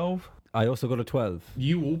 12. I also got a 12.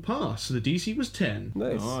 You all pass. The DC was 10.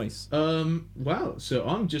 Nice. Wow. So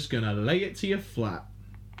I'm just gonna lay it to you flat.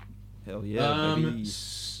 Hell yeah, baby.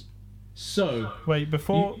 So wait,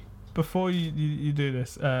 before you do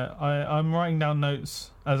this, I'm writing down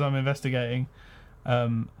notes as I'm investigating,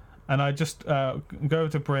 and I just go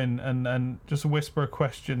to Bryn and just whisper a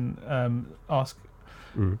question. Ask,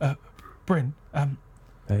 Bryn,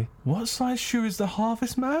 hey, what size shoe is the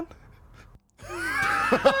Harvest Man?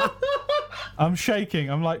 I'm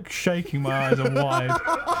shaking. I'm like shaking. My eyes are wide.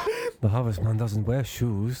 The Harvest Man doesn't wear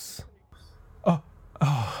shoes.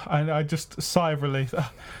 Oh, and I just sigh of relief.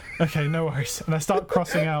 Okay, no worries. And I start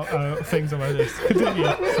crossing out things on my list. Continue.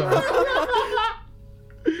 Sorry.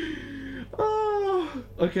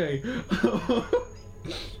 Okay.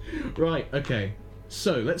 Right, okay.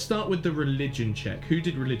 So, let's start with the religion check. Who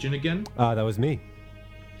did religion again? That was me.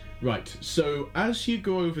 Right, so as you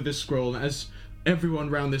go over this scroll, as everyone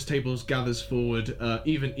round this table gathers forward,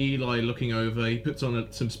 even Eli looking over, he puts on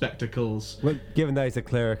some spectacles. Well, given that he's a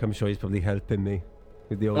cleric, I'm sure he's probably helping me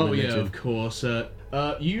with the old religion. Yeah, of course.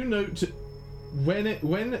 You note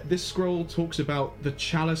when this scroll talks about the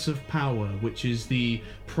Chalice of Power, which is the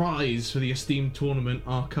prize for the esteemed tournament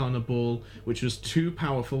Arcana Ball, which was too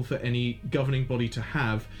powerful for any governing body to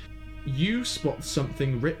have, you spot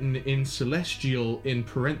something written in Celestial in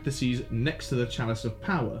parentheses next to the Chalice of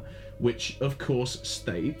Power, which of course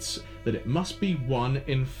states that it must be won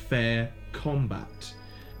in fair combat.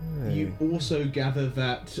 You also gather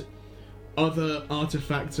that other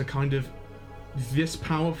artifacts are kind of this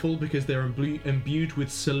powerful because they're imbued with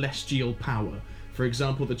celestial power. For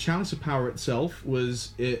example, the Chalice of Power itself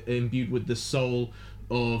was imbued with the soul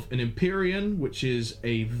of an Empyrean, which is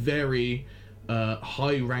a very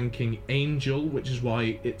high-ranking angel, which is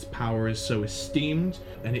why its power is so esteemed.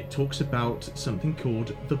 And it talks about something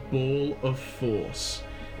called the Ball of Force.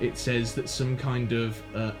 It says that some kind of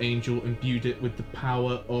angel imbued it with the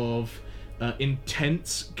power of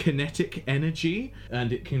intense kinetic energy,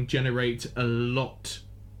 and it can generate a lot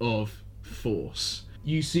of force.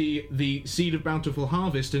 You see the Seed of Bountiful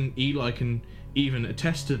Harvest, and Eli can even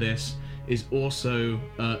attest to this, is also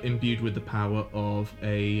imbued with the power of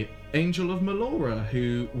a Angel of Melora,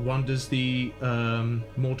 who wanders the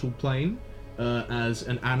mortal plane as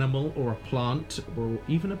an animal or a plant or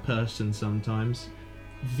even a person sometimes.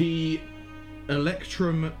 The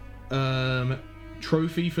Electrum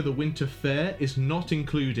trophy for the Winter Fair is not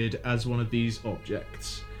included as one of these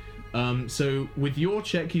objects. So with your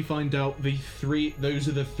check, you find out those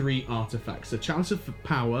are the 3 artifacts: the Chalice of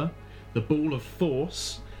Power, the Ball of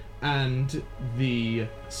Force, and the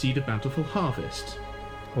Seed of Bountiful Harvest.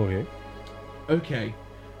 Okay.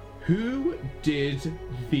 Who did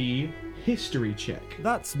the history check?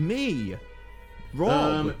 That's me.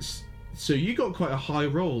 Rob. So you got quite a high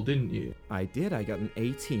roll, didn't you? I did. I got an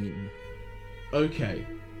 18. Okay.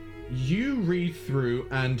 You read through,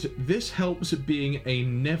 and this helps being a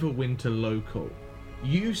Neverwinter local.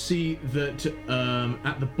 You see that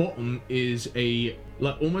at the bottom is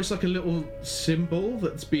almost like a little symbol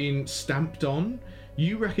that's been stamped on.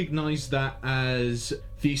 You recognize that as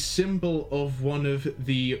the symbol of one of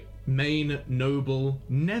the main noble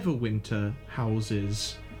Neverwinter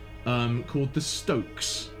houses, called the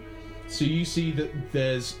Stokes. So you see that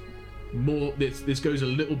there's more. This goes a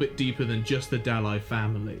little bit deeper than just the Dalai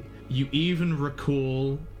family. You even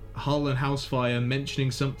recall Harlan Housefire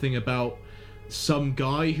mentioning something about some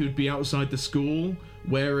guy who'd be outside the school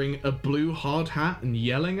wearing a blue hard hat and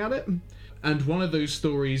yelling at it. And one of those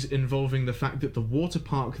stories involving the fact that the water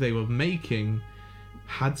park they were making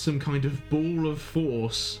had some kind of ball of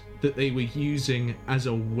force that they were using as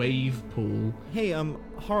a wave pool. Hey,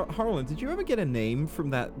 Harlan, did you ever get a name from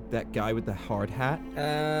that guy with the hard hat?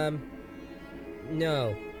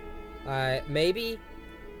 No. Maybe?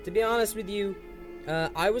 To be honest with you,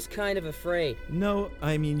 I was kind of afraid. No,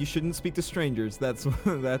 I mean, you shouldn't speak to strangers. That's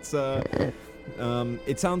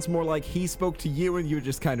it sounds more like he spoke to you and you were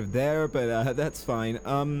just kind of there, but that's fine.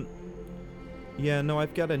 Yeah, no,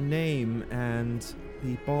 I've got a name, and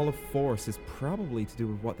the ball of force is probably to do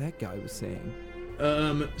with what that guy was saying.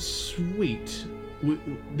 Sweet.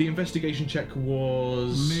 The investigation check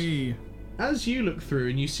was... Me. As you look through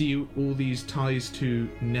and you see all these ties to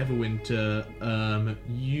Neverwinter,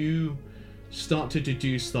 you start to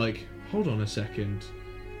deduce, like, hold on a second.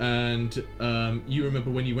 And you remember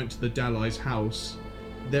when you went to the Dalai's house,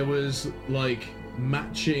 there was, like,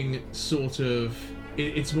 matching sort of...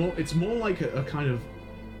 It's more like a kind of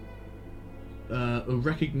a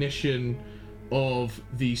recognition of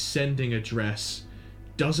the sending address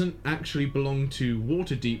doesn't actually belong to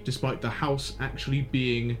Waterdeep, despite the house actually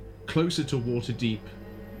being closer to Waterdeep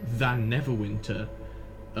than Neverwinter.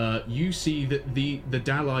 You see that the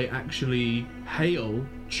Dalai actually hail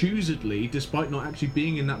choosedly, despite not actually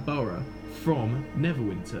being in that borough, from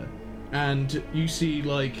Neverwinter. And you see,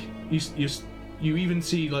 like, you even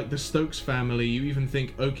see, like, the Stokes family. You even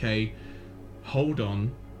think, okay, hold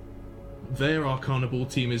on, their Arcana Ball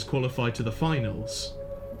team is qualified to the finals.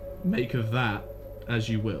 Make of that as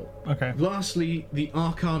you will. Okay. Lastly, the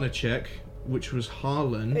Arcana check, which was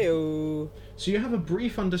Harlan. Heyo. So you have a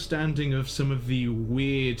brief understanding of some of the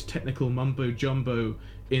weird technical mumbo-jumbo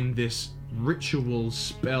in this ritual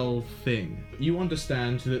spell thing. You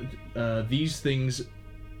understand that these things,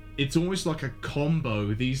 it's almost like a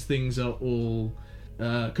combo. These things are all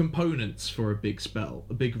components for a big spell,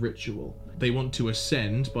 a big ritual. They want to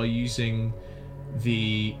ascend by using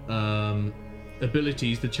the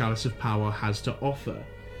abilities the Chalice of Power has to offer.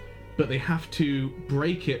 But they have to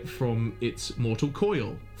break it from its mortal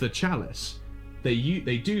coil, the Chalice.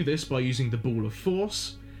 They do this by using the Ball of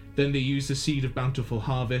Force. Then they use the Seed of Bountiful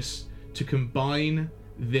Harvest to combine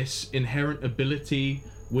this inherent ability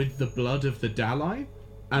with the blood of the Dalai,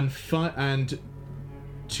 and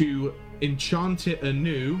to enchant it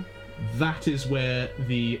anew. That is where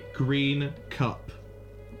the green cup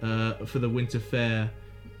for the Winter Fair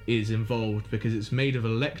is involved, because it's made of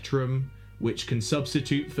electrum, which can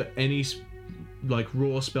substitute for any like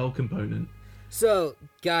raw spell component. So,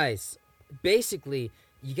 guys, basically,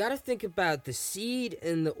 you gotta think about the seed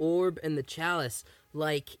and the orb and the chalice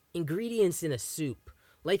like ingredients in a soup,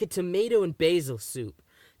 like a tomato and basil soup.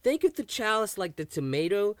 Think of the chalice like the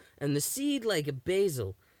tomato and the seed like a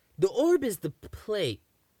basil. The orb is the plate,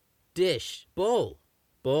 dish, bowl.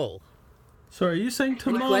 Sorry, are you saying Any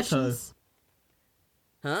tomato? questions?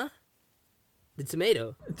 Huh? The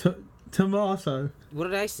tomato. Tomato. What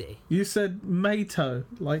did I say? You said mato,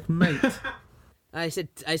 like mate. I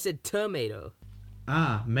said tomato.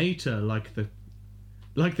 Ah, Mater, like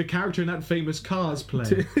the character in that famous Cars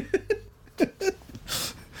play.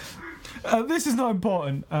 This is not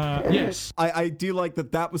important. Yes. I do like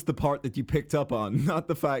that was the part that you picked up on, not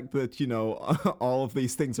the fact that, you know, all of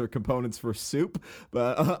these things are components for soup,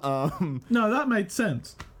 but, No, that made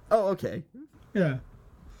sense. Oh, okay. Yeah.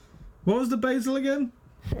 What was the basil again?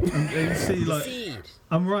 You see, like, Seed.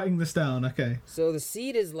 I'm writing this down, okay. So the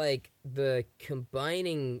seed is like the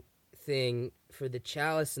combining thing for the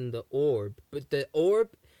chalice and the orb, but the orb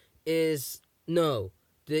is no.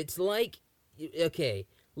 It's like, okay,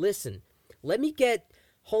 listen.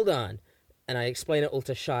 Hold on, and I explain it all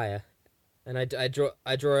to Shia, and I draw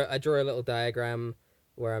a little diagram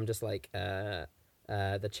where I'm just like, the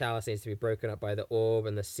chalice needs to be broken up by the orb,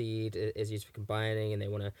 and the seed is used for combining, and they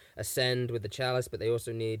want to ascend with the chalice, but they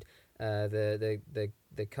also need the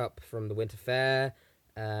cup from the Winter Fair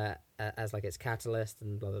as like its catalyst,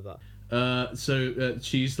 and blah blah blah. So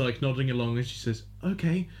she's like nodding along, and she says,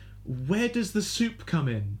 "Okay, where does the soup come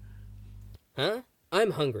in?" Huh?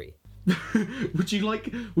 I'm hungry. Would you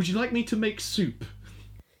like me to make soup?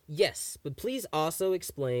 Yes, but please also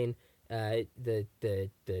explain the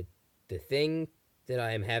thing that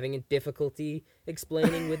I am having a difficulty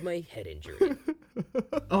explaining with my head injury.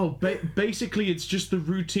 Oh, basically it's just the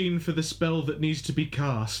routine for the spell that needs to be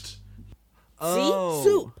cast. Oh. See?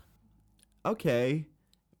 Soup! Okay.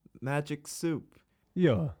 Magic soup.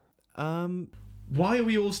 Yeah. Why are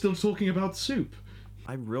we all still talking about soup?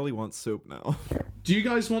 I really want soup now. Do you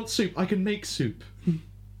guys want soup? I can make soup.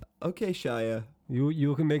 Okay, Shia.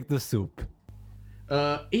 You can make the soup.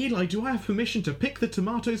 Eli, do I have permission to pick the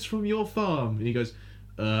tomatoes from your farm? And he goes,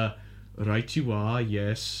 right you are,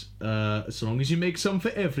 yes. As long as you make some for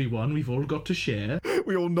everyone, we've all got to share.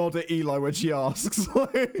 We all nod at Eli when she asks.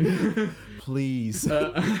 Please.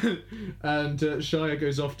 And Shia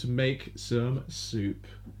goes off to make some soup.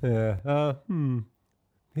 Yeah.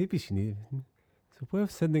 Maybe she needs. It's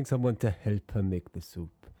worth sending someone to help her make the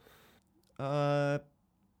soup. Bill.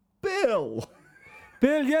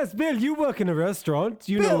 Bill, yes, Bill. You work in a restaurant.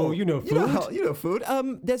 You know food. You know food.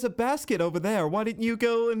 There's a basket over there. Why didn't you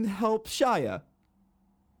go and help Shia?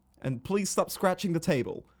 And please stop scratching the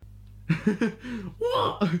table.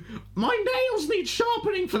 What? My nails need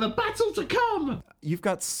sharpening for the battle to come. You've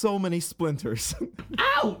got so many splinters.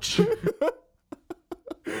 Ouch!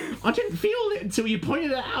 I didn't feel it until you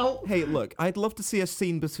pointed it out. Hey, look, I'd love to see a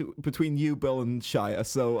scene between you, Bill, and Shia,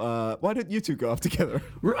 so why don't you two go off together?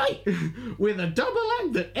 Right, with a double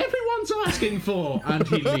act that everyone's asking for. And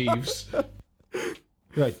he leaves.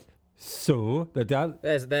 Right. So the dad.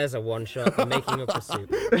 There's a one shot for making up the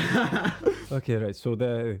soup. Okay, right. So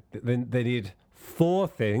they need 4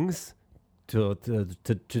 things to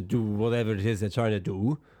do whatever it is they're trying to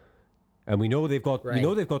do, and we know they've got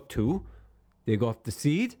 2. They got the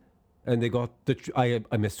seed, and they got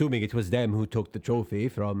I'm assuming it was them who took the trophy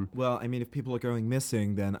from. Well, I mean, if people are going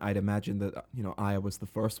missing, then I'd imagine that Aya was the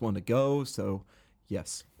first one to go. So,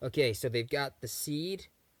 yes. Okay, so they've got the seed,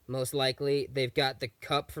 most likely. They've got the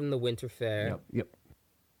cup from the Winter Fair. Yep.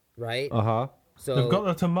 Right. So They've got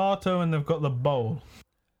the tomato and they've got the bowl.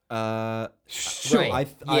 Sure.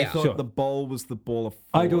 Right. I thought the bowl was the ball of force.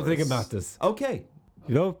 I don't think it matters. Okay.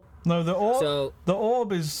 No, the orb. So- the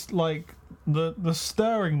orb is like the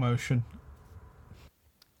stirring motion.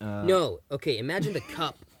 No, okay, imagine the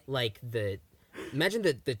cup imagine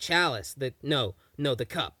the chalice, the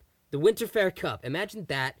cup. The Winter Fair cup. Imagine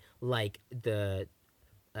that like the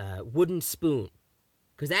wooden spoon.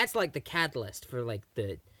 Cuz that's like the catalyst for like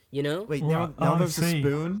the, Wait, Well, now I there's a see.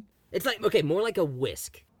 spoon? It's like, okay, more like a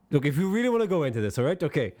whisk. look, if you really want to go into this, all right?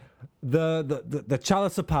 Okay, the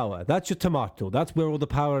chalice of power. That's your tomato. That's where all the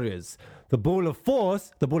power is. The bowl of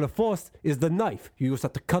force is the knife. You just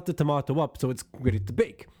have to cut the tomato up so it's ready to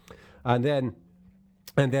bake, and then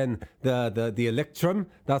the electrum.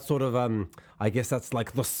 That's sort of I guess that's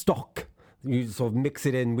like the stock. You sort of mix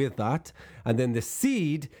it in with that, and then the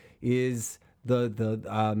seed is the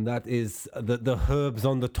herbs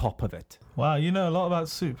on the top of it. Wow, you know a lot about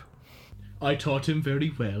soup. I taught him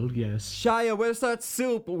very well, yes. Shia, where's that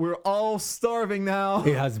soup? We're all starving now.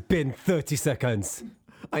 It has been 30 seconds.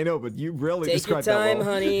 I know, but you really Take your described time, that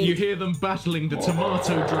well. honey. You hear them battling the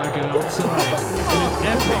tomato dragon outside in an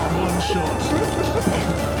epic one-shot.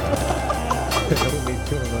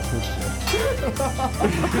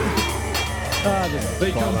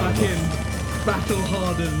 They come back in,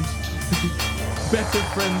 battle-hardened, better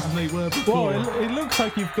friends than they were before. Well, it looks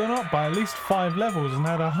like you've gone up by at least 5 levels and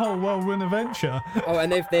had a whole whirlwind adventure. Oh,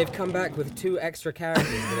 and they've come back with 2 extra characters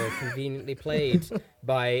that are conveniently played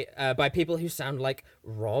by people who sound like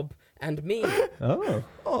Rob and me. Oh.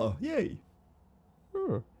 Oh, yay.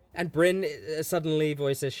 And Bryn suddenly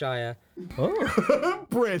voices Shia. Oh.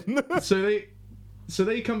 Bryn. So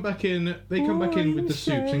they come back in. They come back in with the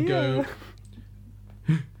soups and go.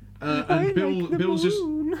 And Bill's just.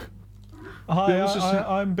 Hi,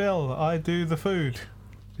 I'm Bill. I do the food.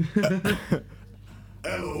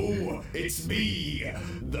 Hello, it's me,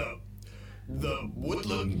 the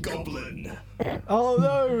Woodland Goblin. Oh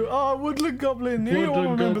no! Oh, Woodland Goblin! You all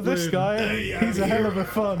Woodland remember this guy? Hey, He's a hell of a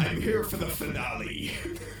fun. I'm here for the finale.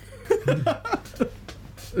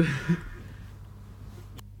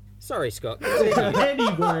 Sorry, Scott.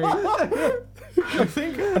 Anyway. I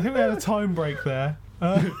think we had a time break there.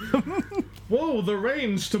 Whoa, the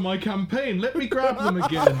reins to my campaign. Let me grab them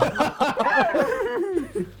again.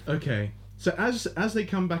 Okay. So as they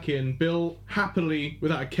come back in, Bill happily,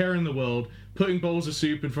 without a care in the world, putting bowls of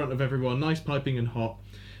soup in front of everyone, nice piping and hot.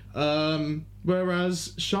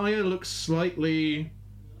 Whereas Shia looks slightly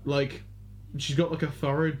like she's got like a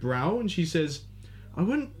furrowed brow, and she says, I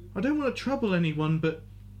don't want to trouble anyone, but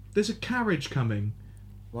there's a carriage coming.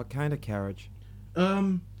 What kind of carriage?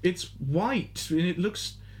 It's white, and it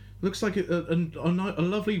looks like a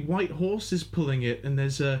lovely white horse is pulling it, and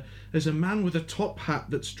there's a man with a top hat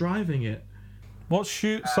that's driving it. What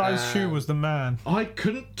size shoe was the man? I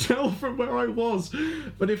couldn't tell from where I was,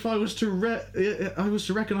 but if I was to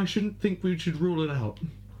reckon, I shouldn't think we should rule it out.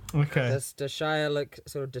 Okay. Does Shia look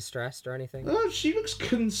sort of distressed or anything? She looks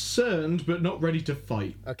concerned, but not ready to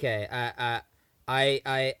fight. Okay.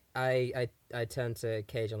 I I turn to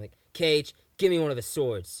Cage. I'm like, Cage, give me one of the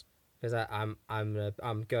swords, because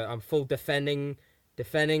I'm full defending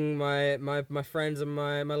my friends and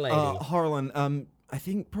my lady. Harlan, I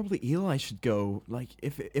think probably Eli should go. Like,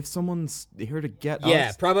 if someone's here to get Yeah,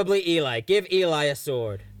 us... probably Eli. Give Eli a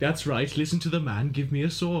sword. That's right. Listen to the man. Give me a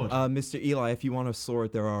sword. Mr. Eli, if you want a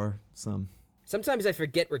sword, there are some. Sometimes I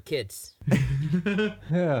forget we're kids.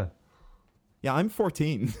 Yeah. Yeah, I'm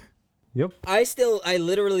 14. Yep. I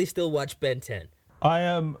literally still watch Ben 10. I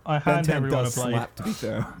Ben hand 10 everyone a does blade. slap, to be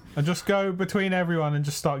fair. I just go between everyone and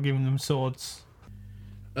just start giving them swords.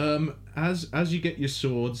 As you get your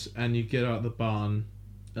swords and you get out of the barn,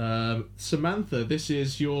 Samantha, this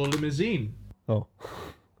is your limousine. Oh.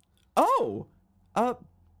 Oh!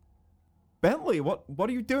 Bentley, what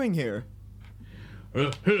are you doing here?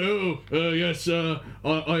 Hello. Yes. I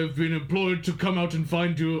have been employed to come out and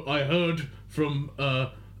find you. I heard from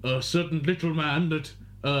a certain little man that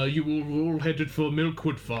you were all headed for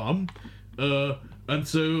Milkwood Farm, and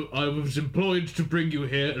so I was employed to bring you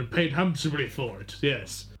here and paid handsomely for it.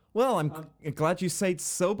 Yes. Well, I'm glad you stayed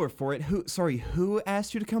sober for it. Who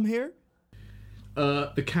asked you to come here?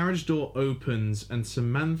 The carriage door opens and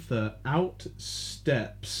Samantha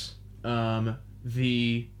outsteps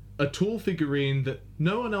a tall figurine that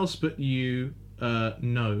no one else but you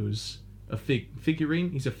knows. A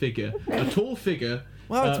figurine? He's a figure. A tall figure.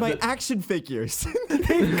 Wow, it's my action figures.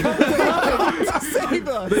 They've come to save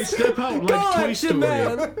us. They step out like Toy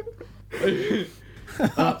Story.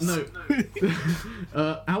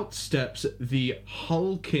 Out steps the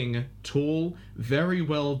hulking, tall, very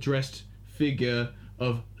well-dressed figure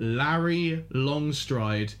of Larry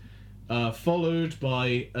Longstride, followed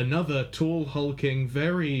by another tall, hulking,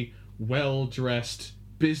 very well-dressed,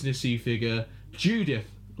 businessy figure,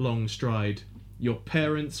 Judith Longstride. Your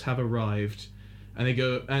parents have arrived. And they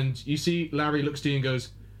go, and you see Larry looks to you and goes,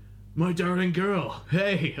 "My darling girl,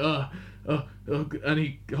 hey, and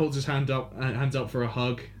he holds his hands up for a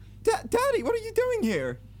hug. Daddy, what are you doing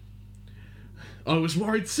here? I was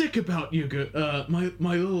worried sick about you, my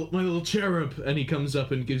little cherub. And he comes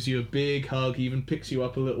up and gives you a big hug. He even picks you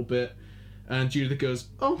up a little bit. And Judith goes,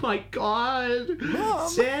 "Oh my God, Mom!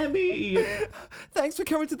 Sammy! Thanks for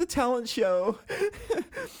coming to the talent show."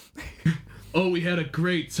 Oh, we had a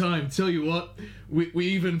great time. Tell you what, we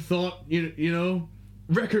even thought, you know,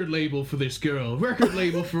 record label for this girl. Record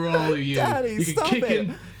label for all of you. Daddy, you stop kick it.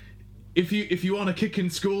 in. If you want to kick in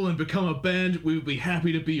school and become a band, we would be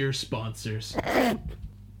happy to be your sponsors." Oh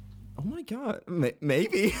my God,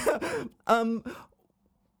 maybe.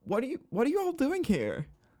 What are you all doing here?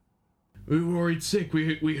 We were worried sick.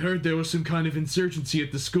 We heard there was some kind of insurgency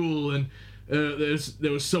at the school, and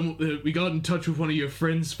there was some. We got in touch with one of your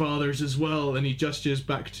friends' fathers as well, and he gestures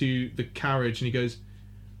back to the carriage and he goes,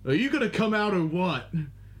 "Are you gonna come out or what?"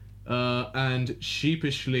 And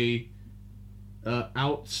sheepishly,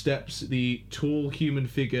 out steps the tall human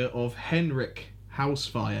figure of Henrik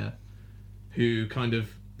Housefire, who kind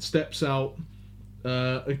of steps out,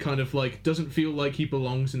 and kind of like doesn't feel like he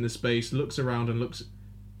belongs in the space. Looks around and looks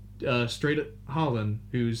straight at Harlan,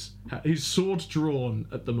 who's his sword drawn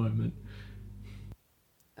at the moment.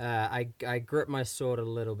 I grip my sword a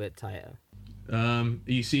little bit tighter.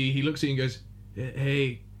 You see, he looks at you and goes,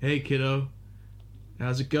 Hey, kiddo.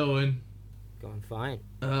 How's it going? Going fine.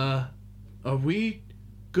 Are we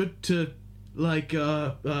good to, like,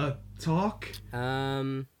 talk?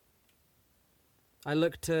 I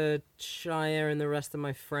look to Shire and the rest of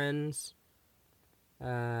my friends.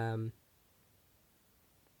 I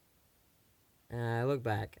look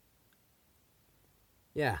back.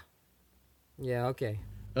 Yeah, okay.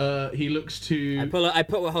 He looks to... I pull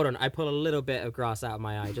a little bit of grass out of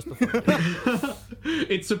my eye just before.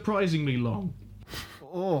 It's surprisingly long.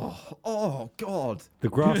 Oh God. The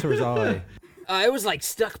grass or his eye? It was like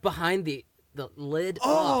stuck behind the lid.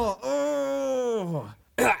 Oh.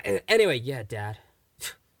 Anyway, yeah, Dad.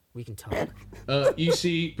 We can talk. You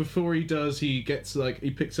see, before he does, he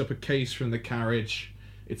picks up a case from the carriage.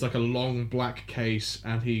 It's like a long black case,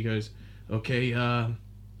 and he goes, "Okay,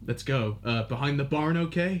 let's go. Behind the barn,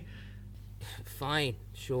 okay?" Fine,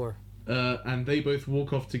 sure. And they both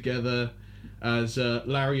walk off together as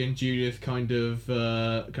Larry and Judith kind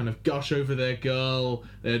of gush over their girl.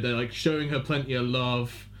 They're like showing her plenty of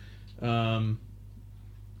love. And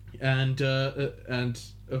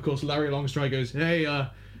of course Larry Longstride goes, "Hey,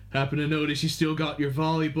 happen to notice you still got your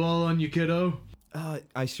volleyball on you, kiddo?"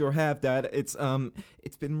 I sure have, Dad. It's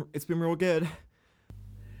been real good.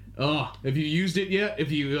 Oh, have you used it yet?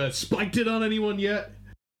 Have you spiked it on anyone yet?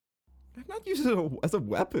 I've not used it as a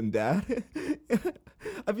weapon, Dad.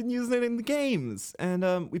 I've been using it in the games, and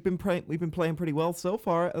we've been playing pretty well so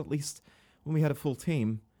far. At least when we had a full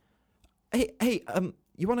team. Hey,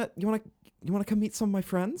 you wanna come meet some of my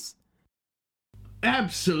friends?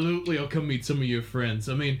 Absolutely, I'll come meet some of your friends.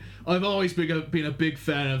 I mean, I've always been a big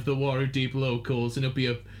fan of the Waterdeep locals, and it'll be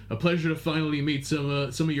a pleasure to finally meet some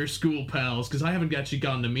of your school pals, because I haven't actually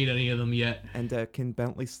gotten to meet any of them yet. And can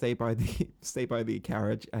Bentley stay by the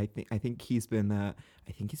carriage? I think he's been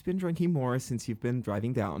drinking more since you've been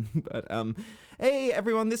driving down. But hey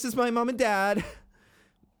everyone, this is my mom and dad.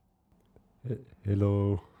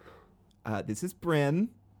 Hello. This is Bryn.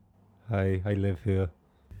 Hi, I live here.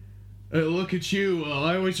 Look at you.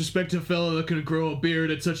 I always respect a fella that can grow a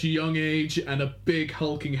beard at such a young age, and a big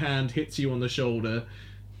hulking hand hits you on the shoulder.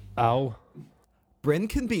 Ow. Bryn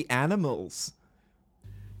can be animals.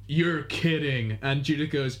 You're kidding. And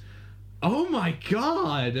Judith goes, oh my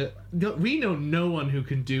god. We know no one who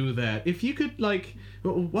can do that. If you could, like,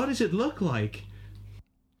 what does it look like?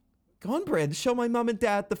 Go on, Bryn. Show my mom and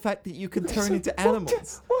dad the fact that you can turn into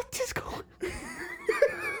animals. What is going on?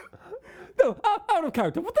 No, out of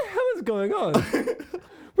character. What the hell is going on?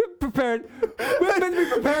 We're prepared. We're meant to be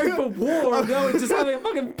preparing for war. No, it's just having a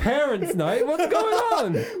fucking parents' night. What's going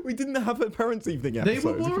on? We didn't have a parents' evening They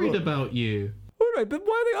episode. were worried about you. All right, but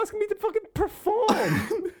why are they asking me to fucking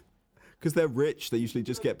perform? Because they're rich. They usually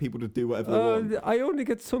just get people to do whatever they want. I only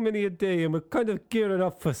get so many a day, and we're kind of gearing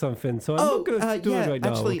up for something, so I'm not going to do it right now,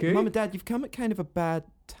 actually, okay? Mom and Dad, you've come at kind of a bad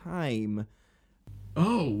time.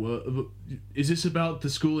 Oh, is this about the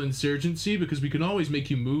school insurgency? Because we can always make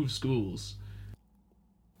you move schools.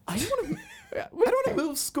 I don't want to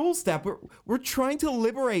move schools, Dad. We're trying to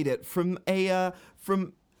liberate it from a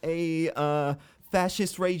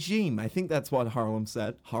fascist regime. I think that's what Harlem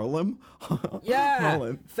said. Harlem? Yeah,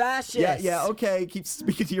 Harlem. fascist. Yeah, okay. Keep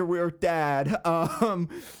speaking to your weird dad.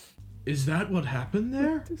 Is that what happened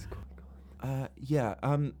there?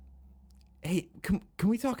 Hey, can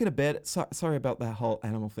we talk in a bit? Sorry about that whole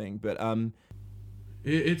animal thing, but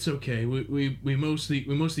It's okay. We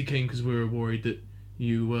mostly came because we were worried that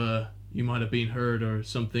you might have been hurt or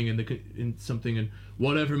something and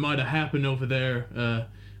whatever might have happened over there.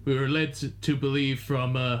 We were led to believe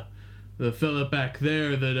from the fella back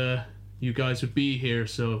there that you guys would be here,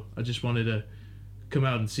 so I just wanted to come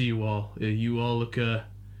out and see you all. You all look it'd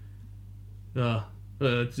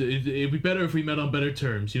be better if we met on better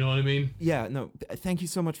terms. You know what I mean? yeah, no. Thank you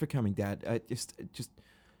so much for coming, Dad. I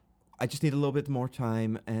just need a little bit more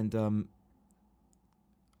time, and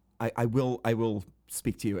I will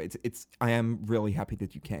speak to you. I am really happy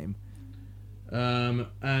that you came. And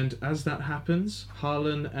as that happens,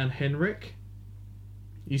 Harlan and Henrik,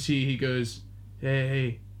 you see he goes,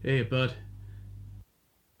 hey, bud.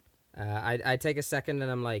 I take a second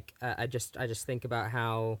and I'm like, I just think about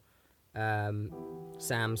how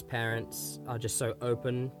Sam's parents are just so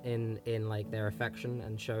open in like their affection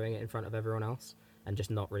and showing it in front of everyone else, and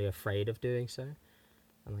just not really afraid of doing so.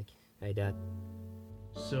 I'm like, hey, Dad.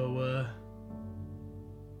 So,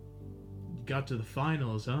 you got to the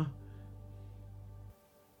finals, huh?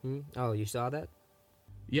 Oh, you saw that?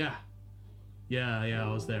 Yeah,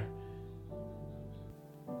 I was there.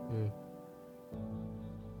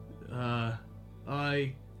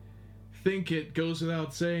 I think it goes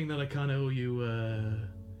without saying that I kind of owe you a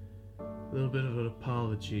little bit of an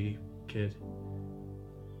apology, kid.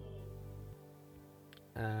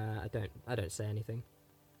 I don't say anything.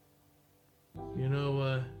 You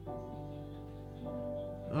know,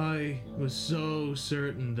 I was so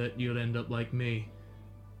certain that you'd end up like me.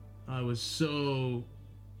 I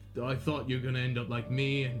thought you were gonna end up like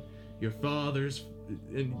me and your father's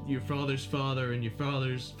father and your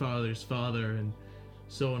father's father's father and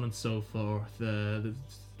so on and so forth. The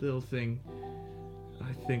little thing,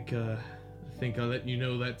 I think I let you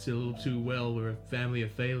know that a little too well. We're a family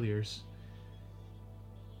of failures.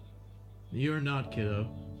 You're not, kiddo.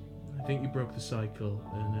 I think you broke the cycle,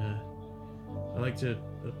 and I like to.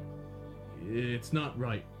 It's not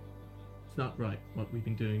right. It's not right what we've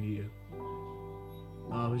been doing to you.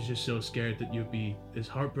 I was just so scared that you'd be as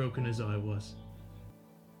heartbroken as I was.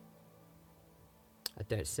 I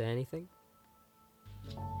don't say anything.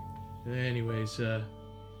 Anyways,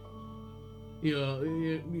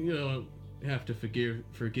 you don't have to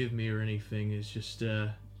forgive me or anything. It's just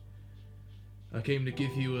I came to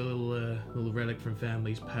give you a little relic from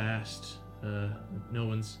families past. No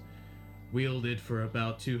one's wielded for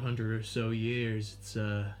about 200 or so years. It's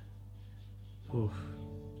kind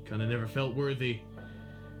of never felt worthy.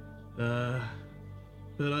 But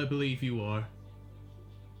I believe you are.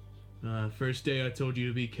 First day I told you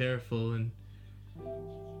to be careful, and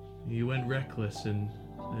you went reckless, and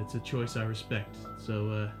it's a choice I respect.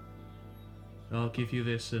 So I'll give you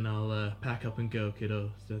this and I'll pack up and go, kiddo.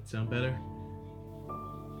 Does that sound better?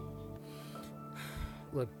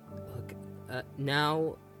 Look,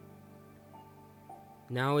 now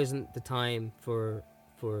isn't the time for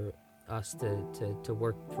us to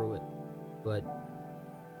work through it, but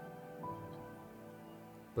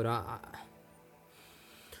I'll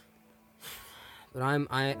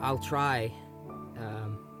try.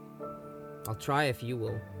 I'll try if you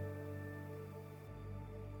will.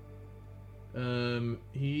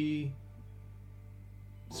 He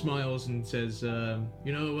smiles and says, that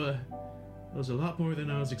was a lot more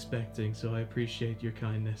than I was expecting, so I appreciate your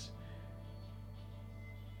kindness.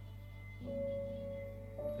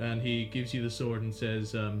 And he gives you the sword and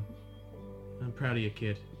says, I'm proud of you,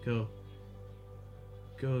 kid. Go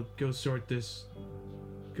sort this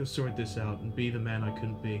out and be the man I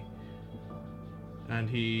couldn't be. And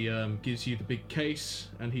he gives you the big case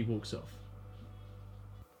and he walks off.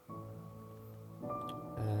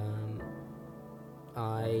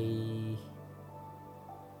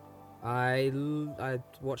 I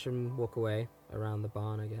watch him walk away around the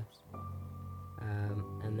barn, I guess.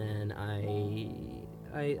 And then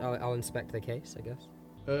I'll inspect the case, I guess.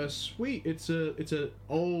 Sweet. It's a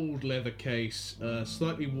old leather case,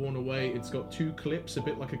 slightly worn away. It's got 2 clips, a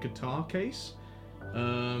bit like a guitar case.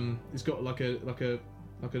 It's got like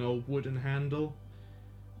an old wooden handle.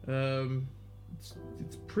 It's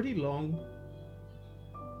pretty long.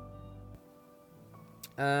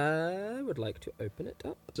 I would like to open it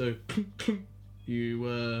up. So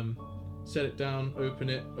you set it down, open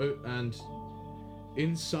it, and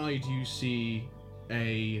inside you see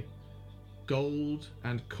a gold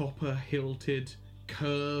and copper hilted,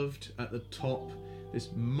 curved at the top, this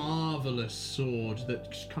marvelous sword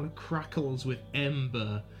that just kind of crackles with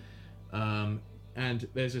ember, and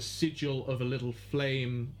there's a sigil of a little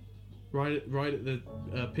flame right at the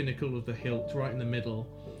pinnacle of the hilt, right in the middle.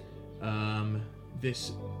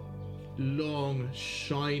 This long,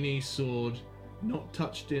 shiny sword, not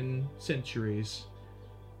touched in centuries.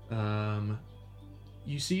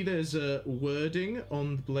 You see there's a wording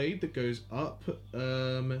on the blade that goes up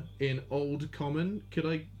in Old Common. Could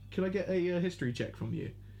I get a history check from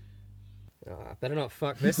you? Oh, I better not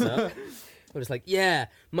fuck this up. I'm just like, yeah,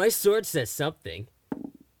 my sword says something.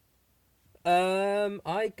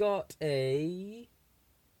 I got a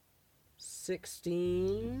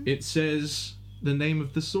 16. It says the name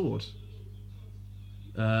of the sword.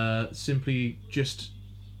 Simply just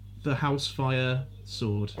the Housefire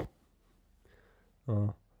sword.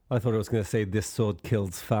 Oh, I thought it was going to say this sword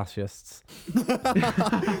kills fascists.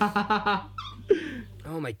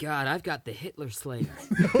 Oh my god, I've got the Hitler Slayers.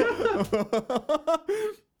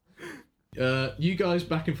 You guys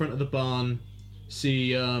back in front of the barn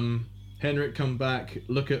see Henrik come back,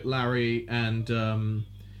 look at Larry and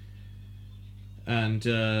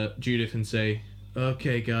Judith and say,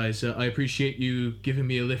 "Okay, guys, I appreciate you giving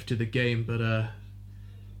me a lift to the game, but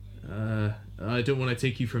I don't want to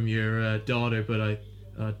take you from your daughter, but I'd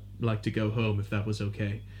like to go home if that was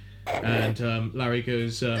okay." And Larry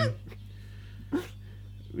goes, "Are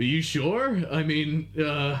you sure? I mean,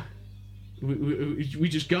 we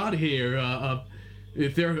just got here.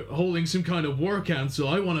 If they're holding some kind of war council,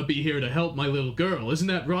 I want to be here to help my little girl. Isn't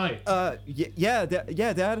that right?" Yeah,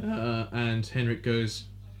 Dad. And Henrik goes,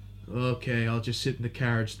 "Okay, I'll just sit in the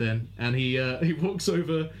carriage then." And he walks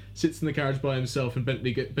over, sits in the carriage by himself, and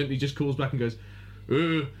Bentley just calls back and goes,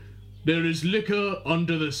 "There is liquor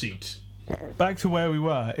under the seat." Back to where we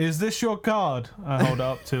were. Is this your card? I hold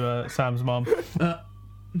up to Sam's mum.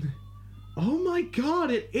 Oh my god,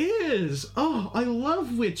 it is! Oh, I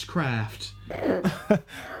love witchcraft.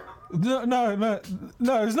 No,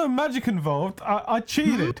 there's no magic involved. I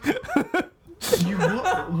cheated. You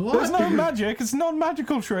what? There's no magic. It's not a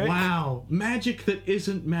magical trick. Wow, magic that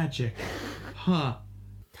isn't magic. Huh.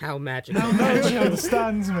 How magic. Nobody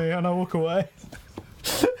understands me, and I walk away.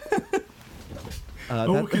 I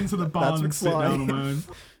walk into the barn and sit down on my own.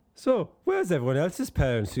 So, where's everyone else's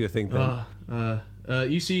parents, do you think, then?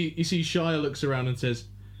 You see Shia looks around and says,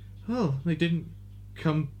 "Oh, they didn't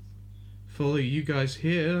come follow you guys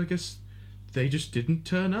here. I guess they just didn't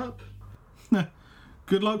turn up."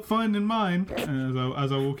 Good luck finding mine. As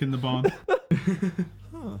I walk in the barn.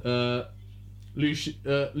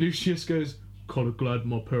 Lucius goes, "Kind of glad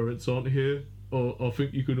my parents aren't here. I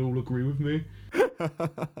think you can all agree with me."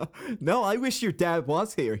 No, I wish your dad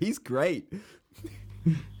was here. He's great.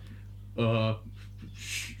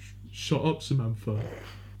 Shut up, Samantha.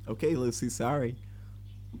 Okay, Lucy, sorry.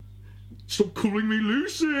 Stop calling me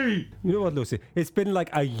Lucy! You know what, Lucy? It's been like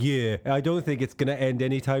a year. I don't think it's going to end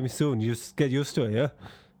anytime soon. You just get used to it, yeah?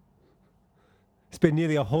 It's been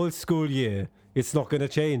nearly a whole school year. It's not gonna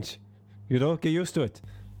change. You know, get used to it.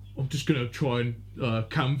 I'm just gonna try and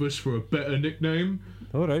canvas for a better nickname,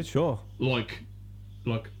 All right, sure. like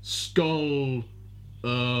Skull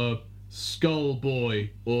Boy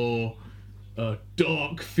or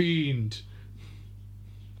Dark Fiend.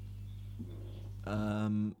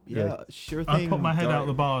 Yeah, sure I thing. put my head Dark- out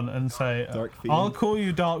the barn and say, Dark Fiend. I'll call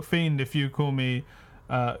you Dark Fiend if you call me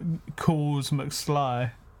Calls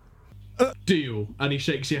McSly. Deal. And he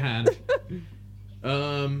shakes your hand.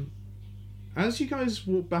 As you guys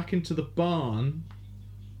walk back into the barn,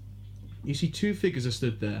 you see two figures are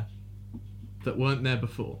stood there that weren't there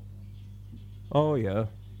before. Oh yeah.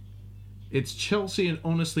 It's Chelsea and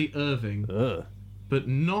Honestly Irving, Ugh. but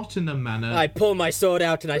not in the manner. I pull my sword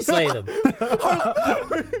out and I slay them.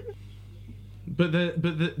 But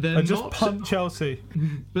they're I just not. punt Chelsea.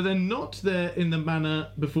 But they're not there in the manner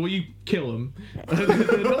before you kill them.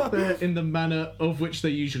 They're not there in the manner of which they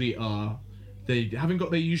usually are. They haven't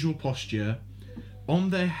got their usual posture.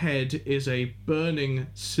 On their head is a burning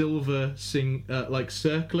silver like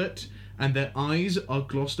circlet, and their eyes are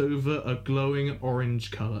glossed over a glowing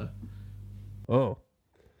orange color. Oh.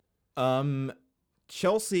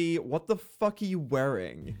 Chelsea, what the fuck are you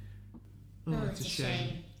wearing? Oh, it's a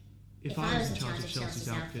shame. If I was in charge of Chelsea's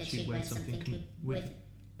outfit, she'd wear something with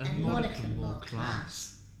a modicum more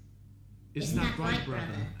class. Isn't that right,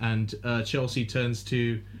 brother? And Chelsea turns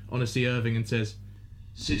to Honestly Irving and says,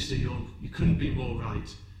 "Sister, you couldn't be more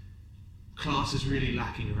right. Class is really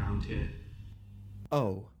lacking around here."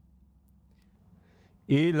 Oh.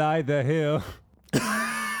 Eli, they're here.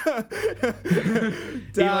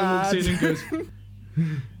 Eli walks in and goes,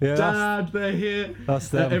 Yeah, "Dad, they're here." that's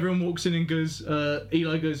them. Everyone walks in and goes,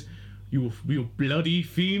 Eli goes, you bloody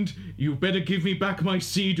fiend, you better give me back my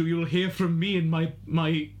seed or you'll hear from me and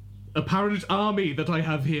my apparent army that I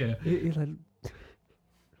have here. Eli,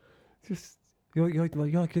 just you're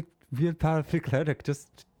like a real powerful cleric.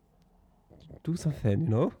 Just do something, you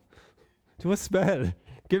know? Do a spell.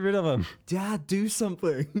 Get rid of him. Dad, do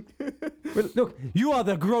something. Well, look, you are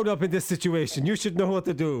the grown-up in this situation. You should know what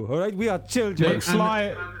to do, all right? We are children.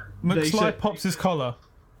 McSly pops his collar,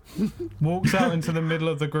 walks out into the middle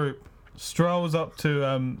of the group, strolls up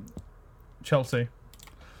to Chelsea,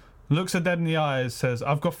 looks her dead in the eyes, says,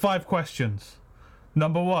 "I've got 5 questions.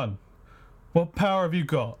 Number 1, what power have you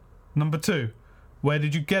got? Number 2, where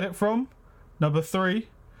did you get it from? Number 3,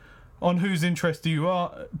 on whose interest do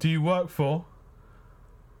you work for?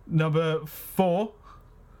 Number 4,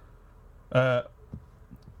 how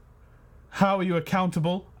are you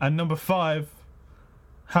accountable? And number 5,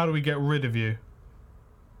 how do we get rid of you?"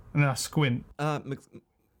 And then I squint.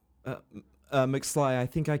 McSly, I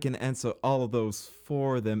think I can answer all of those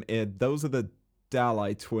for them. Those are the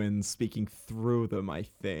Dalai twins speaking through them, I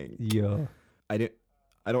think. Yeah. I don't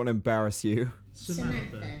want to embarrass you.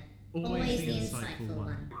 Samantha, always the insightful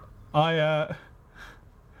one. I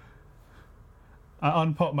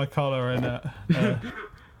unpop my collar and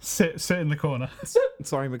sit in the corner.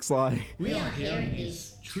 Sorry, McSly. We are here in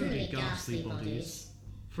these truly ghastly bodies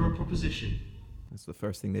for a proposition. That's the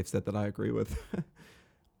first thing they've said that I agree with.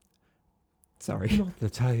 Sorry. Not the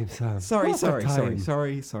time, Sam. Sorry. Not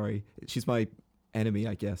the Sorry. She's my enemy,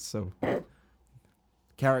 I guess, so...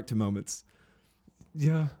 Character moments.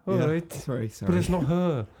 Yeah, all right. Sorry. But it's not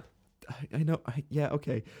her. I know. Yeah,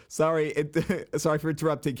 okay. Sorry. Sorry for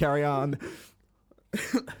interrupting. Carry on.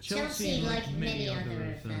 Chelsea, like many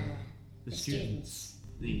other of the students,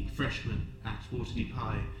 the freshmen at Waterdeep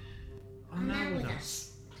High, are now with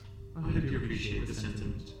us. I hope you appreciate the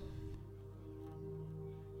sentiment.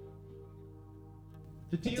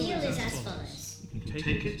 The deal is as follows. You can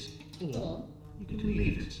take it, or you can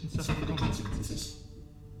leave it and suffer the consequences.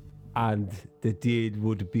 And the deal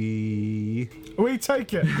would be... We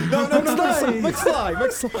take it. No, McSly.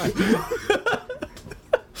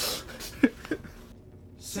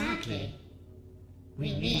 Sadly,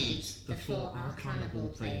 we need the 4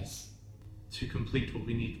 Arcanable players to complete what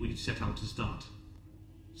we set out to start.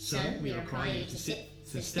 So we require you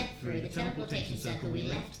to step through the teleportation circle we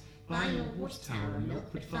left by your water tower on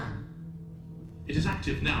Milkwood Farm. It is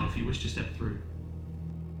active now if you wish to step through.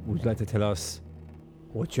 Would you like to tell us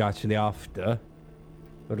what you're actually after?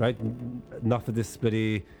 All right, enough of this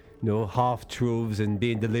bloody, half-truths and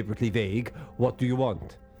being deliberately vague. What do you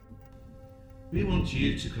want? We want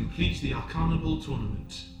you to complete the Arcanable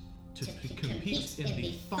tournament, to compete in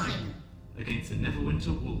the final against the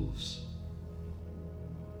Neverwinter Wolves.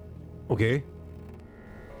 Okay.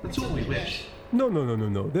 That's all we wish. No.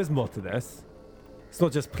 There's more to this. It's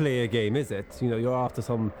not just play a game, is it? You're after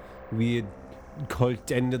some weird cult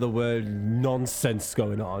end of the world nonsense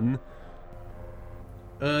going on.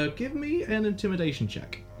 Give me an intimidation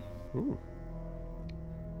check. Ooh.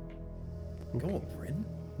 Go on, Bryn.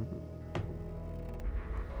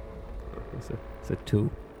 It's a 2.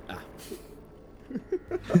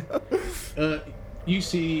 You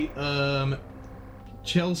see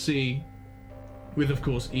Chelsea, with of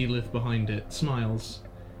course Elith behind it, smiles.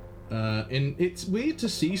 And it's weird to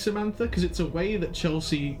see Samantha because it's a way that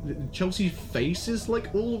Chelsea's face is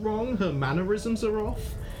like all wrong. Her mannerisms are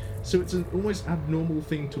off, so it's an almost abnormal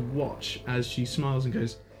thing to watch as she smiles and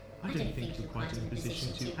goes, "I don't think you're quite in a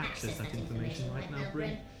position to access that information right now,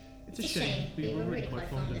 Bryn. It's a shame. We were already quite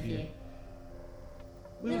fond of you.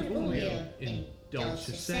 All we'll indulge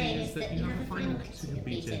to say is that you have a final to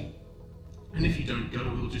compete in, and if you don't go,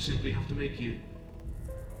 we'll just simply have to make you."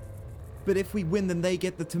 But if we win, then they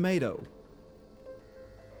get the tomato.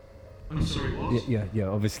 I'm sorry, what? Yeah.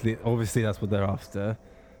 Obviously, that's what they're after.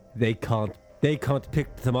 They can't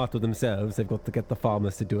pick the tomato themselves. They've got to get the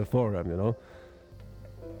farmers to do it for them. You know.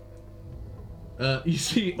 You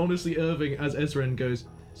see, honestly, Irving as Ezran goes,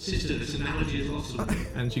 "Sister, this analogy is lost on me,"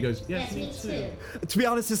 and she goes, "Yes, me too." To be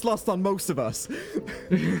honest, it's lost on most of us.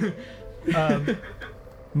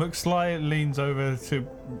 McSly leans over to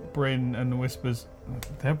Bryn and whispers,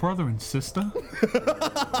 "They're brother and sister?"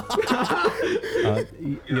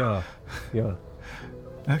 Yeah.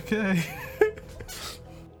 Okay.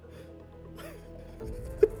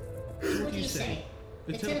 So what do you say?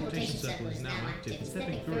 The teleportation circle is now active, and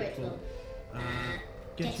stepping through it will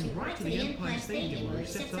get you right to the Empire Stadium where you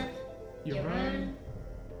set up your own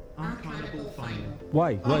archival final.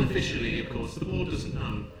 Why? Unofficially, of course, the board doesn't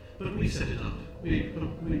know, but we set it up.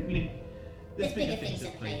 There's bigger things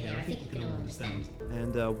at play here, I think you can all understand.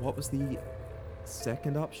 And what was the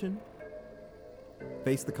second option?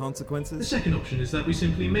 Face the consequences? The second option is that we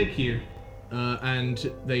simply make you,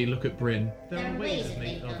 and they look at Bryn. There are ways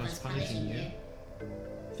of us punishing you.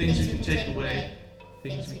 Things we can take away,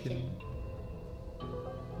 things we can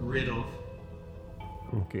rid of.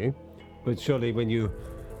 Okay, but surely when you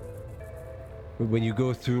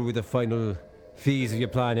go through with the final phase of your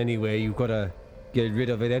plan anyway, you've got to get rid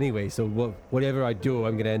of it anyway. So whatever I do,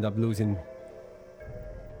 I'm gonna end up losing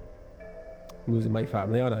my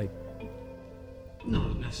family, aren't I?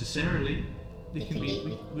 Not necessarily. It can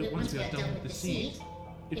be. Once we are done with the seed,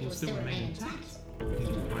 it will still remain intact. We can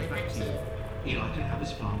give it right back to you. Eli can have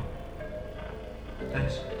his farm.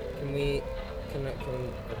 Thanks. Can I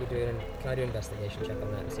do an investigation check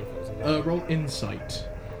on that and see if it was a Roll insight.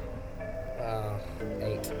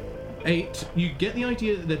 8. 8. You get the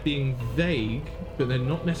idea that they're being vague, but they're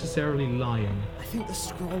not necessarily lying. I think the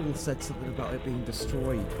scroll said something about it being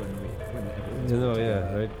destroyed when everyone. No,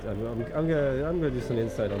 yeah. Right. I'm gonna do some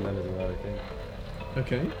insight on that as well, I think.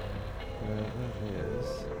 Okay.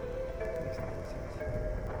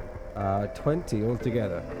 That is 20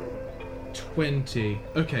 altogether. 20.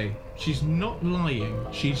 Okay. She's not lying.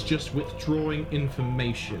 She's just withdrawing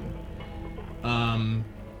information.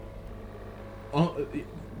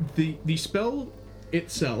 The spell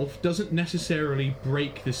itself doesn't necessarily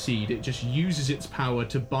break the seed. It just uses its power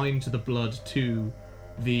to bind to the blood to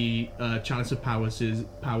the Chalice of Power's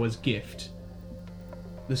gift.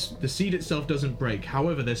 The seed itself doesn't break.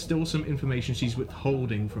 However, there's still some information she's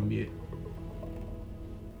withholding from you.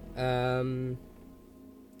 Can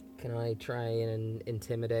I try and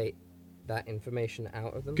intimidate that information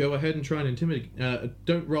out of them? Go ahead and try and intimidate.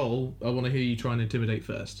 Don't roll. I want to hear you try and intimidate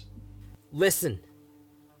first. Listen,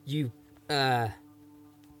 you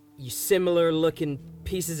similar looking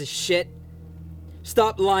pieces of shit.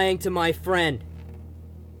 Stop lying to my friend.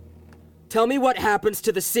 Tell me what happens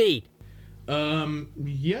to the seed.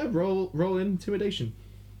 Yeah, roll intimidation.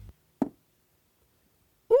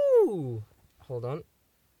 Ooh. Hold on.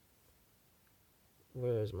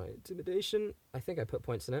 Where's my intimidation? I think I put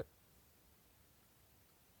points in it.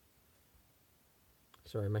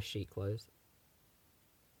 Sorry, my sheet closed.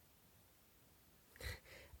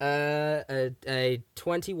 A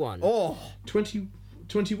 21. Oh!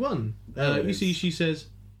 21. You see, she says,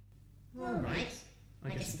 Alright. I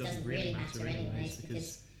guess it doesn't really matter anyways,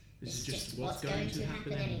 because this is just what's going to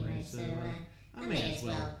happen anyway, so I may as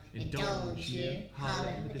well indulge you,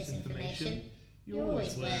 Harlan, with this information. You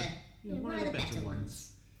always were. You're one of the better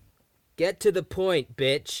ones. Get to the point,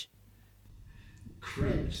 bitch.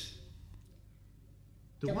 Crude.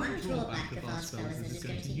 The one drawback of our spell is that it's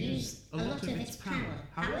going to use a lot of its power.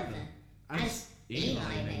 However, as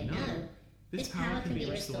Eli may know, this power can be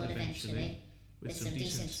restored eventually with some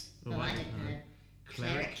decent, I don't know,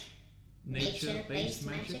 cleric, nature-based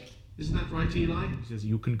magic. Isn't that right, Eli? He says,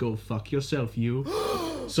 you can go fuck yourself, you.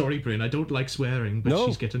 Sorry, Bryn, I don't like swearing, but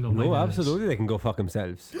she's getting on my nerves. No, absolutely, they can go fuck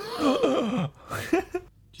themselves.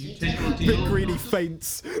 Do you take our Big deal? Greedy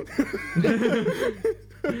faints.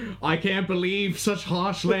 I can't believe such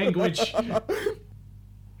harsh language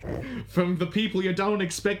from the people you don't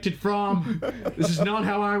expect it from. This is not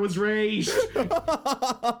how I was raised.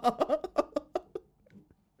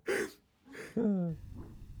 Do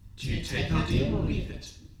you take our deal or leave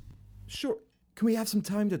it? Sure. Can we have some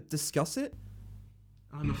time to discuss it?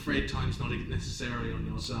 I'm afraid time's not necessarily on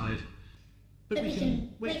your side. But we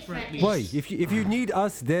can wait for at least... Why? If you need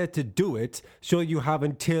us there to do it, sure you have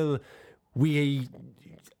until we...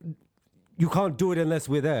 You can't do it unless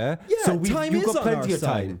we're there. Yeah, so time you've is got on plenty our of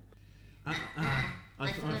time. I'm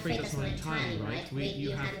afraid that's not entirely right.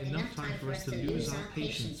 You have enough time for us to lose our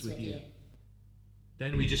patience with you.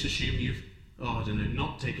 Then we just assume you've, I don't know,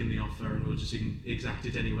 not taken the offer and we'll just exact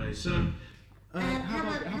it anyway. So, how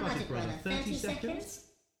about it, brother? 30 seconds?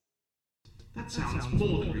 That sounds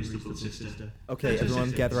more than reasonable, sister. Okay,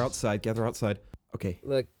 everyone, gather outside. Okay.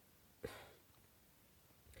 Look,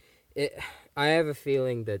 I have a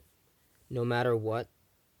feeling that no matter what,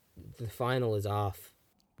 the final is off.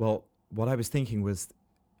 Well, what I was thinking was,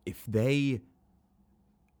 if they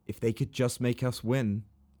could just make us win,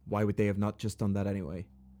 why would they have not just done that anyway?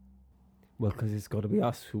 Well, because it's got to be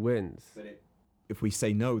us who wins. If we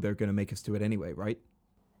say no, they're going to make us do it anyway, right?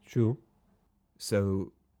 True.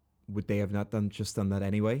 So, would they have not done that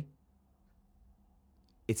anyway?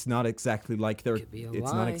 It's not exactly like they're. Could be a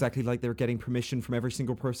It's lie. not exactly like they're getting permission from every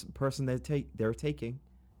single person they're taking.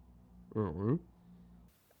 Mm-hmm.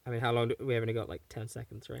 I mean, how long we only got like 10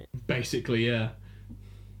 seconds, right? Basically, yeah.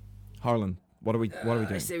 Harlan, what are we doing?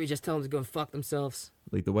 I say we just tell them to go and fuck themselves.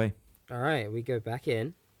 Lead the way. All right, we go back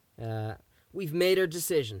in. We've made our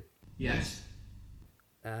decision. Yes.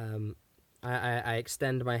 I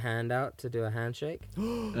extend my hand out to do a handshake.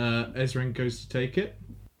 Ezrin goes to take it.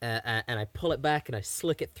 And I pull it back and I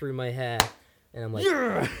slick it through my hair. And I'm like,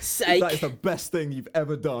 Yeah! psych. That is the best thing you've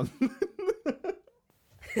ever done.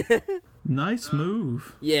 Nice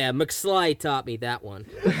move. Yeah, McSly taught me that one.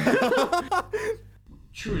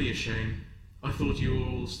 Truly a shame. I thought you were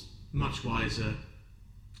all much wiser.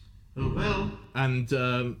 Oh well. And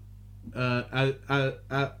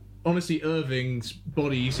honestly, Irving's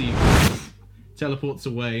body, you see, teleports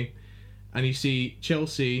away, and you see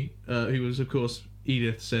Chelsea, who was of course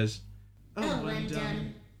Edith, says, Oh,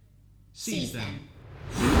 and, seize them.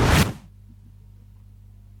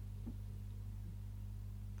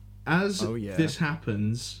 as this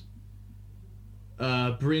happens,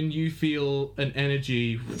 Bryn, you feel an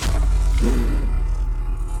energy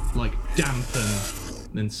like dampen,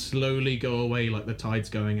 then slowly go away like the tide's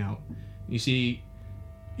going out. You see,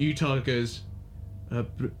 Utah goes,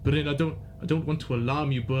 Bryn, I don't want to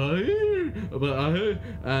alarm you, but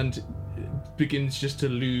and begins just to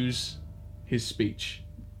lose his speech,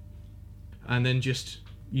 and then just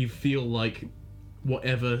you feel like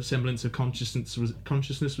whatever semblance of consciousness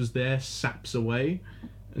was there saps away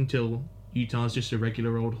until Utah's just a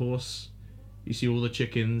regular old horse. You see all the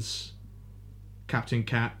chickens, Captain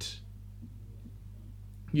Cat.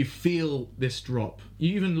 You feel this drop.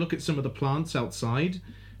 You even look at some of the plants outside,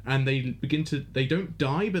 and they don't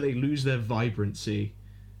die, but they lose their vibrancy.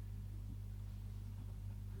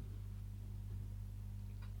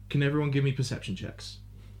 Can everyone give me perception checks?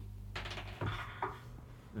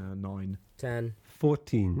 9. 10.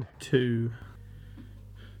 14. 2.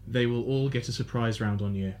 They will all get a surprise round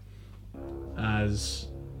on you. As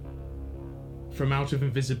from out of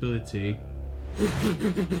invisibility,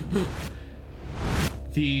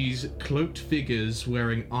 these cloaked figures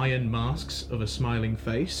wearing iron masks of a smiling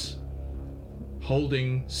face,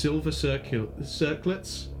 holding silver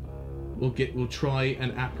circlets, will try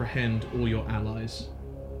and apprehend all your allies,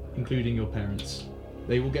 including your parents.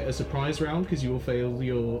 They will get a surprise round because you will fail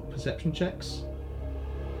your perception checks.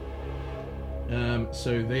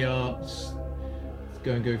 So they are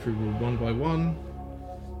going to go through one by one.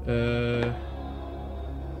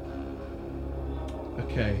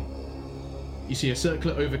 Okay. You see a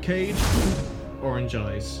circlet over Cage, orange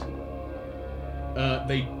eyes.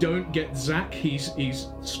 They don't get Zach. He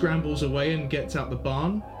scrambles away and gets out the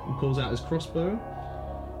barn and pulls out his crossbow.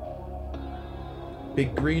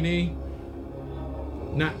 Big Greenie.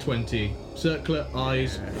 Nat 20. Circlet,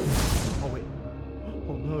 eyes. Oh wait.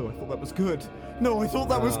 Oh no, I thought that was good. No, I thought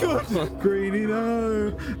that was good. Greenie,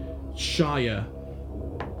 no. Shire.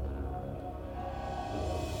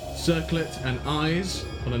 Circlet and eyes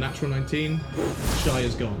on a natural 19.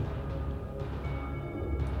 Shire's gone.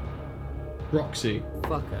 Roxy.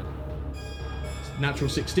 Fuck her. Natural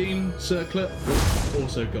 16. Circlet.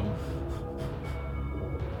 Also gone.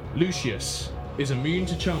 Lucius is immune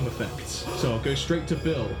to charm effects, so I'll go straight to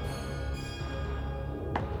Bill.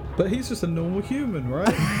 But he's just a normal human,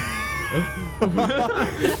 right?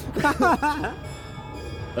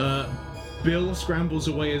 Bill scrambles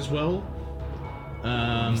away as well.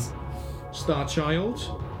 Starchild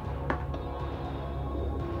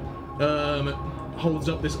holds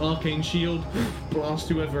up this arcane shield, blasts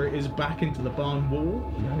whoever it is back into the barn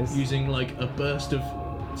wall, using like a burst of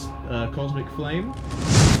cosmic flame.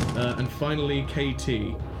 And finally,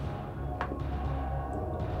 KT.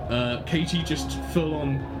 KT just full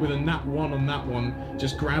on with a nat 1 on that one,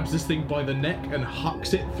 just grabs this thing by the neck and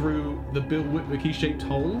hucks it through the Bill Witwicky shaped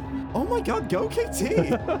hole. Oh my god, go KT!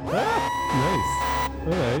 Nice.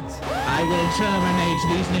 Alright. I will terminate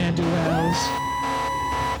these ne'er-do-wells.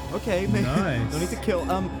 Okay, maybe Nice. no need to kill.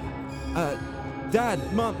 Dad,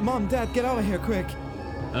 Mom, Dad, get out of here, quick!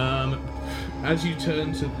 As you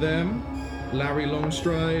turn to them, Larry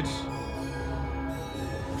Longstride,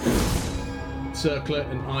 Circlet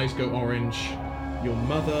and eyes go orange. Your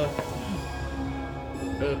mother,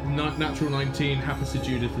 natural 19, happens to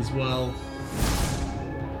Judith as well.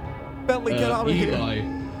 Bentley, get out of here!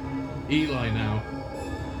 Eli now.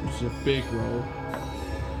 Which is a big roll.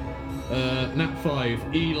 Nat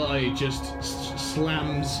 5. Eli just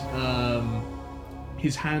slams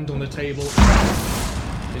his hand on the table.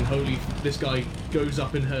 In holy, this guy goes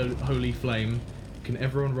up in her holy flame. Can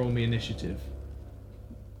everyone roll me initiative?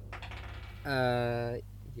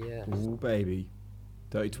 Yeah. Ooh, baby.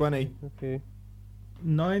 Dirty 20. Okay.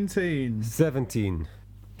 19. 17.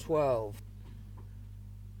 12.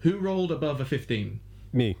 Who rolled above a 15?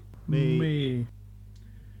 Me. Me.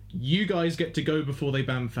 You guys get to go before they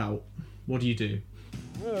bamf out. What do you do?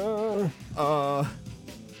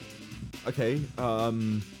 Okay,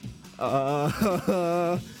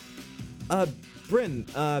 Bryn,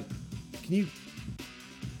 can you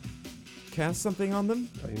cast something on them?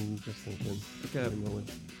 I'm just thinking. Okay,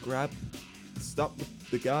 stop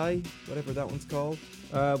the guy, whatever that one's called.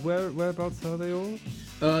 Whereabouts are they all?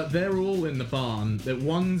 They're all in the barn.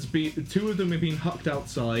 Two of them have been hucked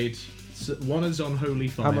outside. One is on holy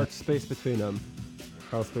fire. How much space between them?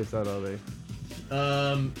 How spaced out are they?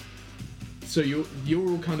 So you're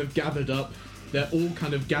all kind of gathered up. They're all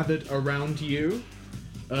kind of gathered around you.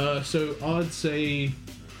 So I'd say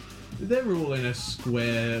they're all in a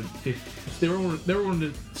square. They're all in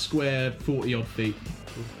a square 40 odd feet.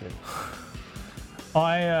 Okay.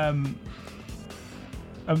 I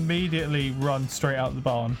immediately run straight out the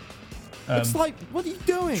barn. It's like, what are you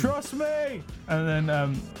doing? Trust me. And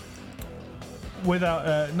then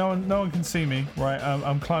without no one can see me, right?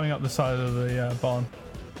 I'm climbing up the side of the barn.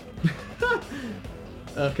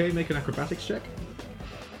 Okay, make an acrobatics check.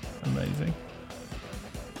 Amazing.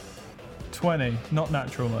 20, not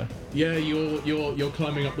natural though. Yeah, you're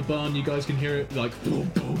climbing up the barn. You guys can hear it like boom,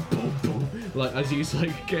 boom, boom, boom, like as he's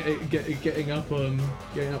like getting up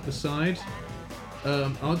the side.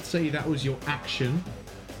 I'd say that was your action.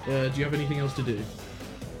 Do you have anything else to do?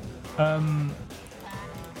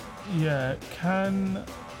 Yeah. Can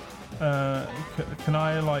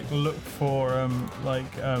I like look for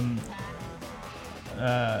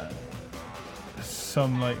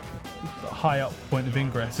some like high up point of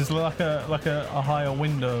ingress? Is there like a higher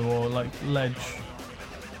window or like ledge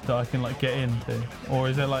that I can like get into, or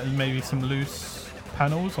is there like maybe some loose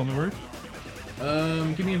panels on the roof?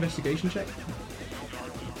 Give me an investigation check.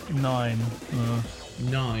 9.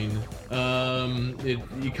 9.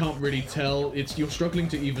 You can't really tell. You're struggling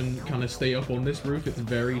to even kind of stay up on this roof. It's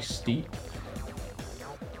very steep.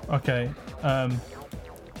 Okay.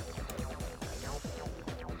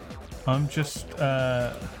 I'm just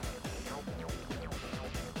I'm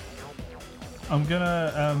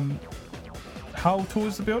gonna how tall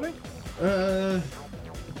is the building?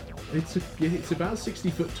 It's about 60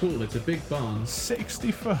 foot tall. It's a big barn.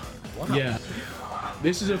 60 foot. Wow. Yeah.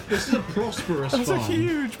 This is a prosperous That's farm. a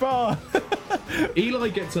huge barn. Eli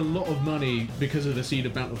gets a lot of money because of the Seed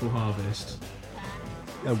of Bountiful Harvest.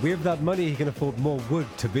 And with that money, he can afford more wood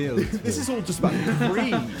to build. This is all just about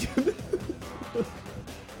greed.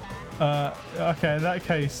 Okay, in that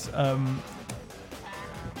case,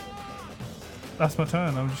 that's my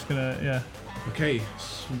turn. I'm just gonna, yeah. Okay,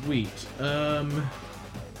 sweet. I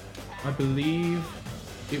believe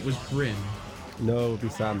it was Bryn. No, it would be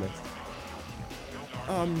Sam next.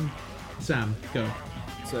 Sam, go.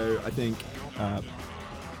 So I think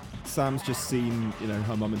Sam's just seen,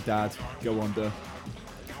 her mum and dad go under,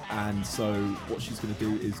 and so what she's going to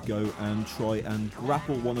do is go and try and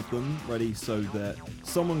grapple one of them, ready so that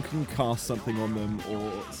someone can cast something on them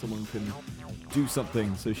or someone can do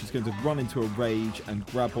something. So she's going to run into a rage and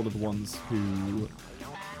grab one of the ones who...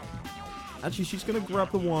 Actually, she's going to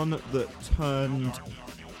grab the one that turned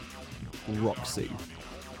Roxy.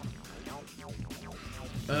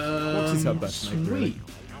 What's his best make, really?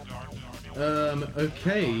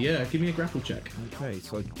 Okay, yeah, give me a grapple check. Okay,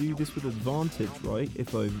 so I do this with advantage, right?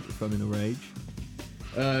 If I'm in a rage.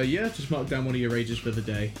 Yeah, just mark down one of your rages for the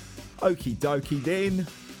day. Okie dokie then.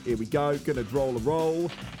 Here we go. Gonna roll a roll.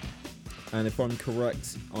 And if I'm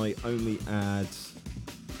correct, I only add...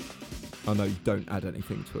 Oh no, don't add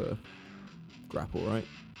anything to a grapple, right?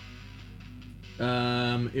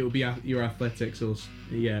 It will be your athletics, or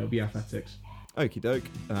yeah, it'll be athletics. Okie doke.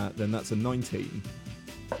 Then that's a 19.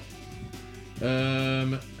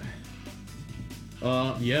 Yeah,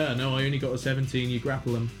 no, I only got a 17. You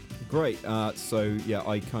grapple him. Great. So yeah,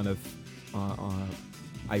 I kind of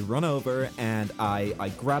I run over and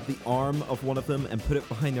I grab the arm of one of them and put it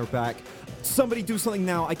behind their back. Somebody do something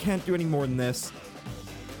now. I can't do any more than this.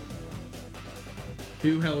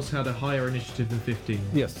 Who else had a higher initiative than 15?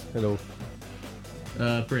 Yes, hello.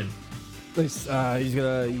 Bryn. Nice. He's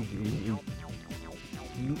gonna... He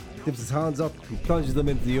dips his hands up, he plunges them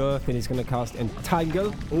into the earth, and he's gonna cast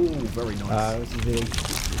Entangle. Oh, very nice.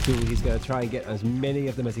 He's gonna try and get as many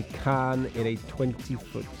of them as he can in a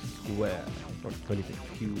 20-foot square. Or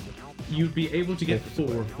 20-foot cube. You'd be able to get 4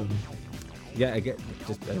 of them. Yeah, I get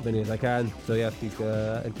just as many as I can. So yeah, he's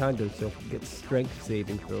entangled, so he gets strength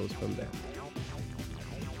saving throws from there.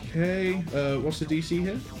 Okay, what's the DC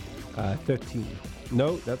here? 13.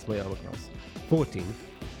 No, that's my armor class. 14.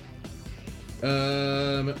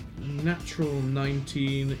 Natural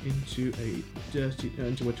 19 into a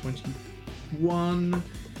 21.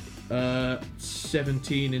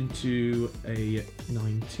 17 into a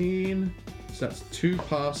 19. So that's 2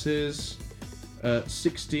 passes.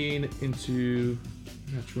 16 into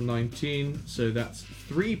natural 19. So that's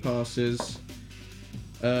 3 passes.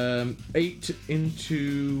 8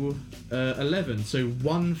 into 11. So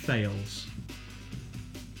 1 fails.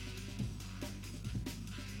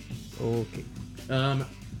 Okay.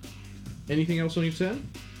 Anything else on your turn?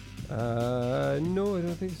 No, I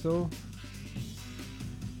don't think so.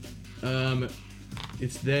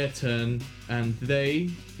 It's their turn, and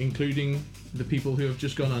they, including the people who have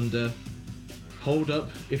just gone under, hold up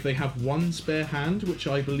if they have 1 spare hand, which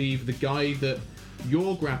I believe the guy that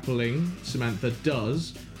you're grappling, Samantha,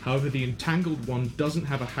 does. However, the entangled one doesn't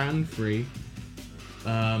have a hand free.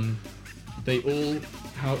 They all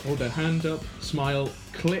hold their hand up, smile,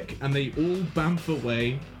 click, and they all bamf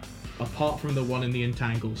away, apart from the one in the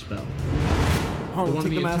entangle spell. Oh, the one in take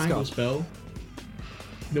the the mask entangle off. spell.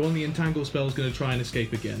 The one in the entangle spell is going to try and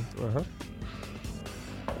escape again.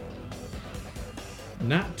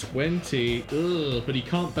 Nat 20. Ugh, but he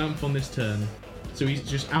can't bamf on this turn. So he's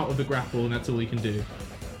just out of the grapple, and that's all he can do.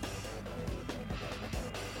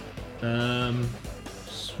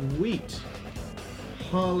 Sweet.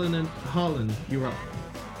 Harlan, you're up.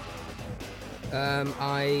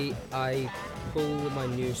 I pull my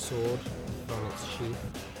new sword from its sheath,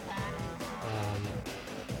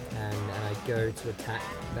 and I go to attack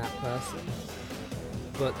that person.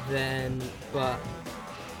 But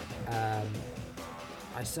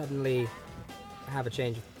I suddenly have a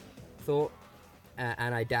change of thought,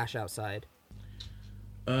 and I dash outside.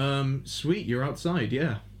 Sweet, you're outside,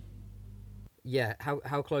 yeah. Yeah,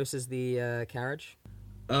 how close is the carriage?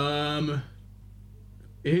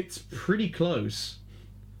 It's pretty close.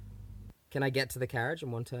 Can I get to the carriage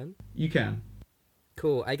in 1 turn? You can.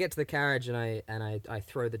 Cool. I get to the carriage and I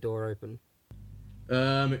throw the door open.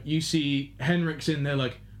 You see Henrik's in there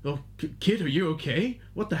like, oh, kid, are you okay?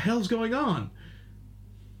 What the hell's going on?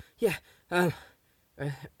 Yeah.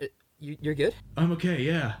 You're good? I'm okay,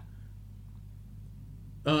 yeah.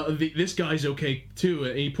 This guy's okay too.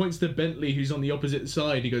 And he points to Bentley, who's on the opposite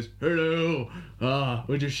side. He goes, "Hello.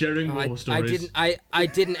 We're just sharing war stories." I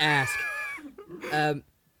didn't ask.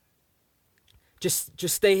 Just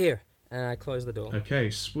stay here. And I close the door.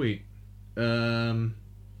 Okay, sweet. Anything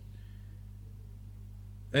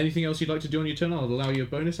else you'd like to do on your turn? I'll allow you a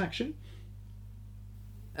bonus action.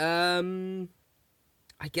 I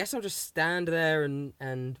guess I'll just stand there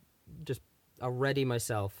and just I'll ready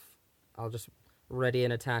myself. I'll just ready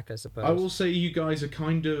an attack, I suppose. I will say you guys are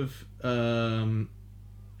kind of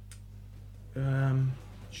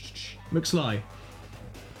McSly.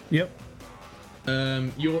 Yep.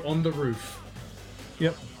 You're on the roof.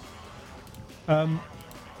 Yep. I'm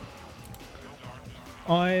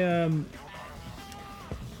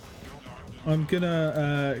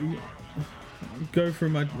gonna go through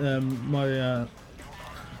my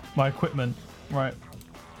my equipment. Right.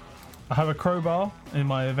 I have a crowbar in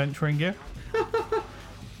my adventuring gear.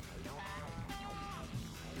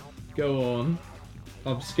 Go on.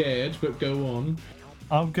 I'm scared, but go on.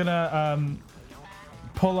 I'm gonna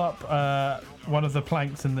pull up one of the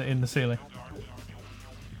planks in the ceiling.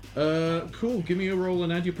 Cool. Give me a roll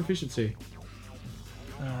and add your proficiency.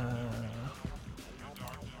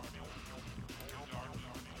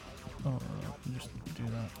 Just do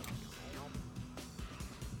that.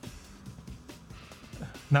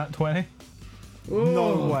 Nat 20.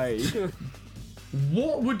 No way.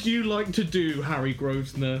 What would you like to do, Harry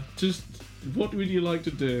Grosvenor? Just what would you like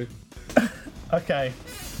to do? Okay.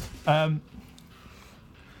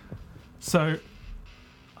 So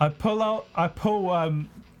I pull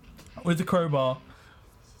with the crowbar.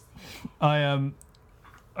 I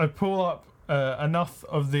pull up enough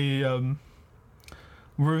of the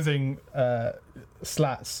roofing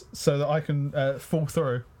slats so that I can fall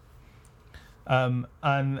through. And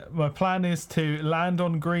my plan is to land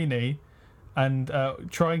on Greenie and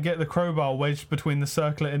try and get the crowbar wedged between the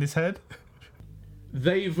circlet and his head.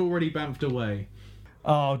 They've already bamfed away.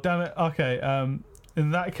 Oh, damn it. Okay,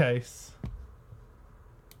 in that case...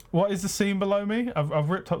 What is the scene below me? I've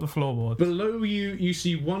ripped up the floorboards. Below you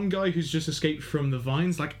see one guy who's just escaped from the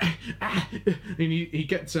vines, like, and he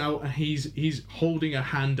gets out and he's holding a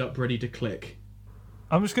hand up ready to click.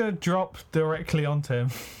 I'm just going to drop directly onto him.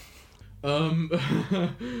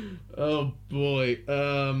 Oh boy.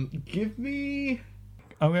 Give me...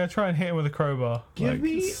 I'm going to try and hit him with a crowbar. Give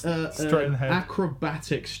me straight in the head.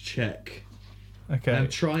 Acrobatics check. Okay.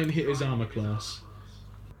 And try and hit his armor class.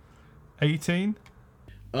 18?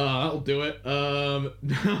 That'll do it.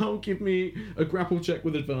 Now give me a grapple check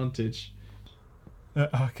with advantage.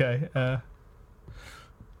 Okay.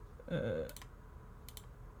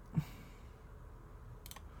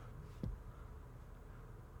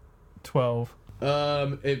 12.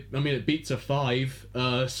 It beats a 5.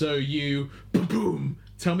 So you boom.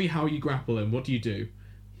 Tell me how you grapple him. What do you do?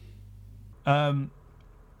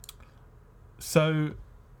 So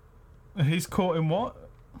he's caught in what?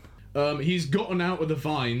 He's gotten out of the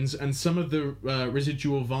vines, and some of the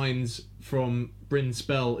residual vines from Bryn's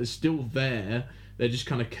spell is still there. They're just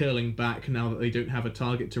kind of curling back now that they don't have a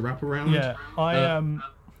target to wrap around. Yeah,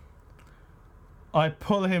 I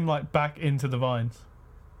pull him like back into the vines.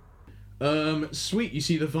 Sweet. You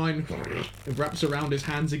see the vine wraps around his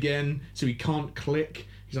hands again, so he can't click.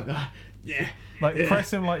 He's like, yeah. Like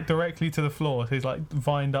press him like directly to the floor. So he's like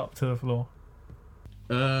vined up to the floor.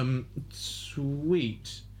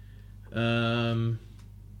 Sweet.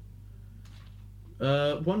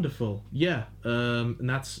 Wonderful. Yeah. And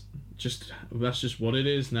that's just what it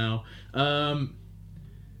is now.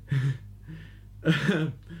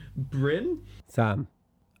 Bryn? Sam.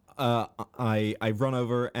 I run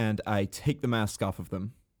over and I take the mask off of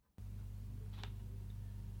them.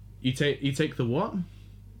 You take the what?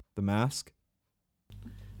 The mask.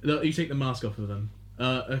 You take the mask off of them.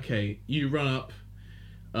 Okay. You run up.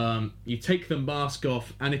 You take the mask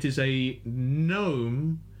off, and it is a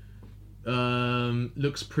gnome.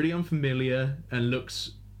 Looks pretty unfamiliar and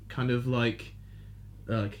looks kind of like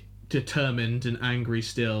determined and angry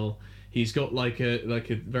still. He's got like a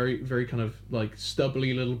very very kind of like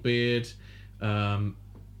stubbly little beard.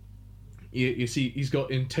 You see he's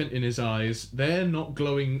got intent in his eyes. They're not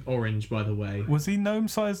glowing orange, by the way. Was he gnome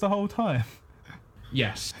sized the whole time?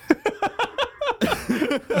 Yes.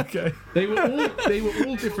 Okay. They were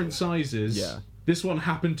all different sizes. Yeah. This one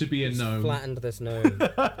happened to be a gnome. Flattened this gnome.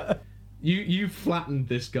 You flattened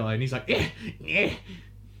this guy, and he's like, eh.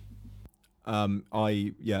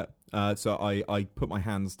 So I put my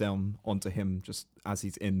hands down onto him just as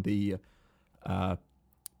he's in the,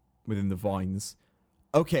 within the vines.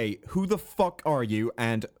 Okay, who the fuck are you,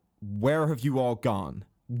 and where have you all gone?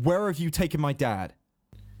 Where have you taken my dad?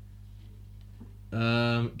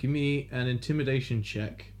 Give me an intimidation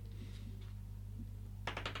check.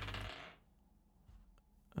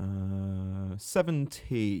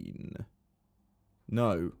 17.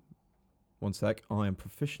 No. One sec. I am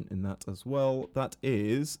proficient in that as well. That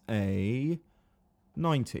is a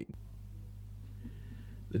 19.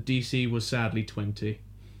 The DC was sadly 20.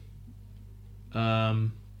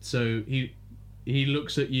 So he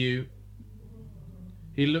looks at you.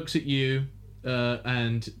 He looks at you,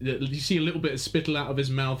 and you see a little bit of spittle out of his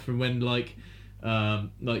mouth from when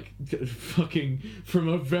fucking from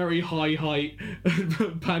a very high height,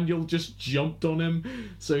 Paniel just jumped on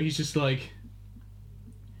him. So he's just like,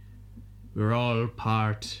 we're all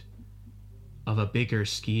part of a bigger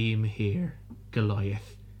scheme here,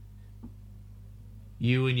 Goliath.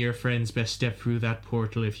 You and your friends best step through that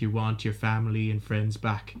portal if you want your family and friends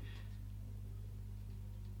back.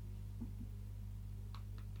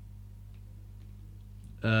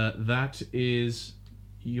 That is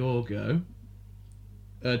your go.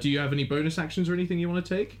 Do you have any bonus actions or anything you want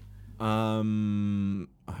to take? I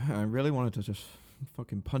really wanted to just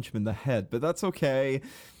fucking punch him in the head, but that's okay.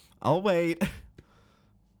 I'll wait.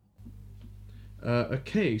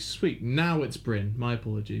 Okay, sweet. Now it's Bryn. My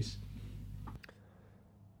apologies.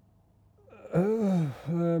 Yeah,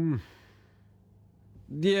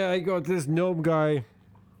 I got this gnome guy.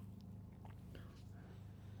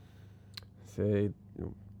 Say,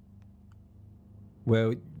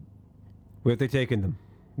 well, where have they taken them?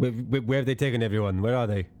 Where have they taken everyone? Where are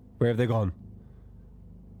they? Where have they gone?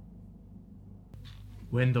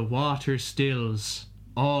 When the water stills,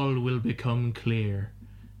 all will become clear.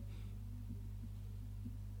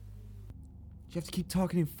 You have to keep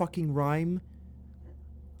talking in fucking rhyme?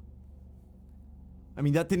 I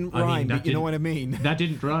mean, that didn't rhyme, but you know what I mean. That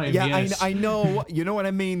didn't rhyme, yeah, yes. I know. You know what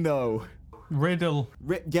I mean, though. Riddle.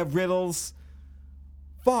 Yeah, riddles.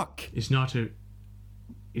 Fuck. It's not a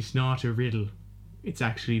riddle. It's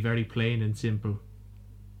actually very plain and simple.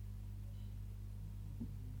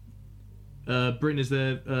 Bryn, is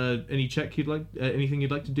there any check you'd like, anything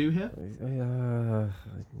you'd like to do here?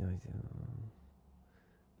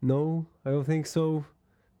 No, I don't think so.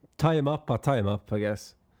 Tie him up, I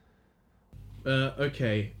guess.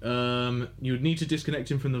 Okay. You would need to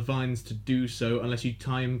disconnect him from the vines to do so, unless you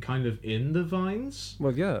tie him kind of in the vines.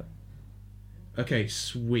 Well, yeah. Okay,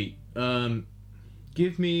 sweet.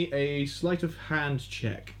 Give me a sleight of hand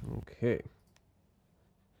check. Okay.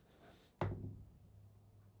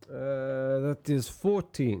 That is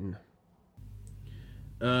 14.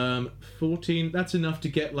 14. That's enough to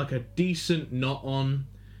get like a decent knot on,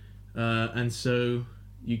 and so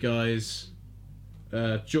you guys,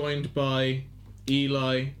 joined by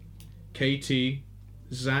Eli, Katie,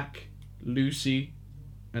 Zach, Lucy,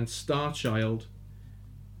 and Starchild,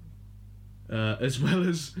 as well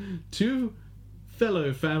as 2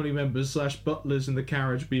 fellow family members / butlers in the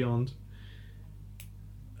carriage beyond,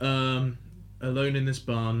 alone in this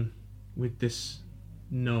barn with this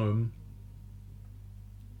gnome,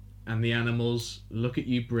 and the animals look at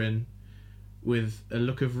you, Bryn, with a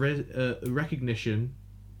look of recognition,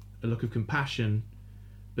 a look of compassion,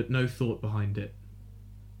 but no thought behind it,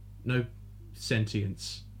 no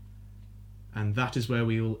sentience. And that is where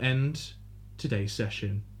we will end today's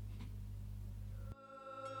session.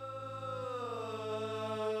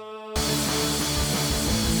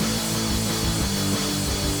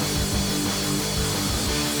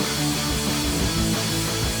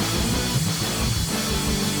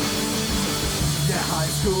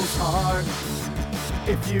 School's hard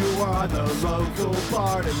if you are the local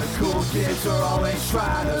bard, and the cool kids are always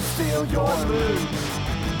trying to steal your loot.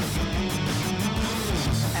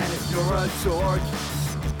 And if you're a dork,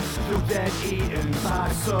 you'll get eaten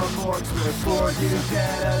by some orcs before you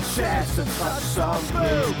get a chance to touch some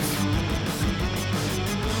boobs.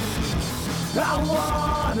 I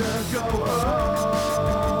wanna go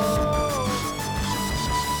home.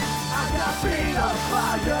 I got beat up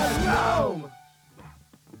by a gnome.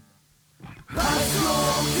 High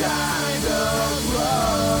school kind of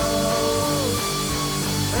road.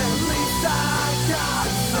 At least I got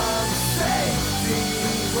some safety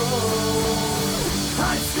rules.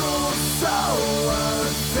 High school's so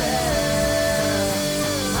unfair.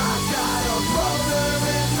 I got a brother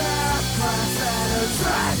in math class and a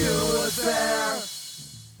dragon was there.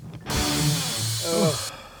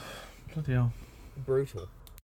 Bloody hell. Brutal.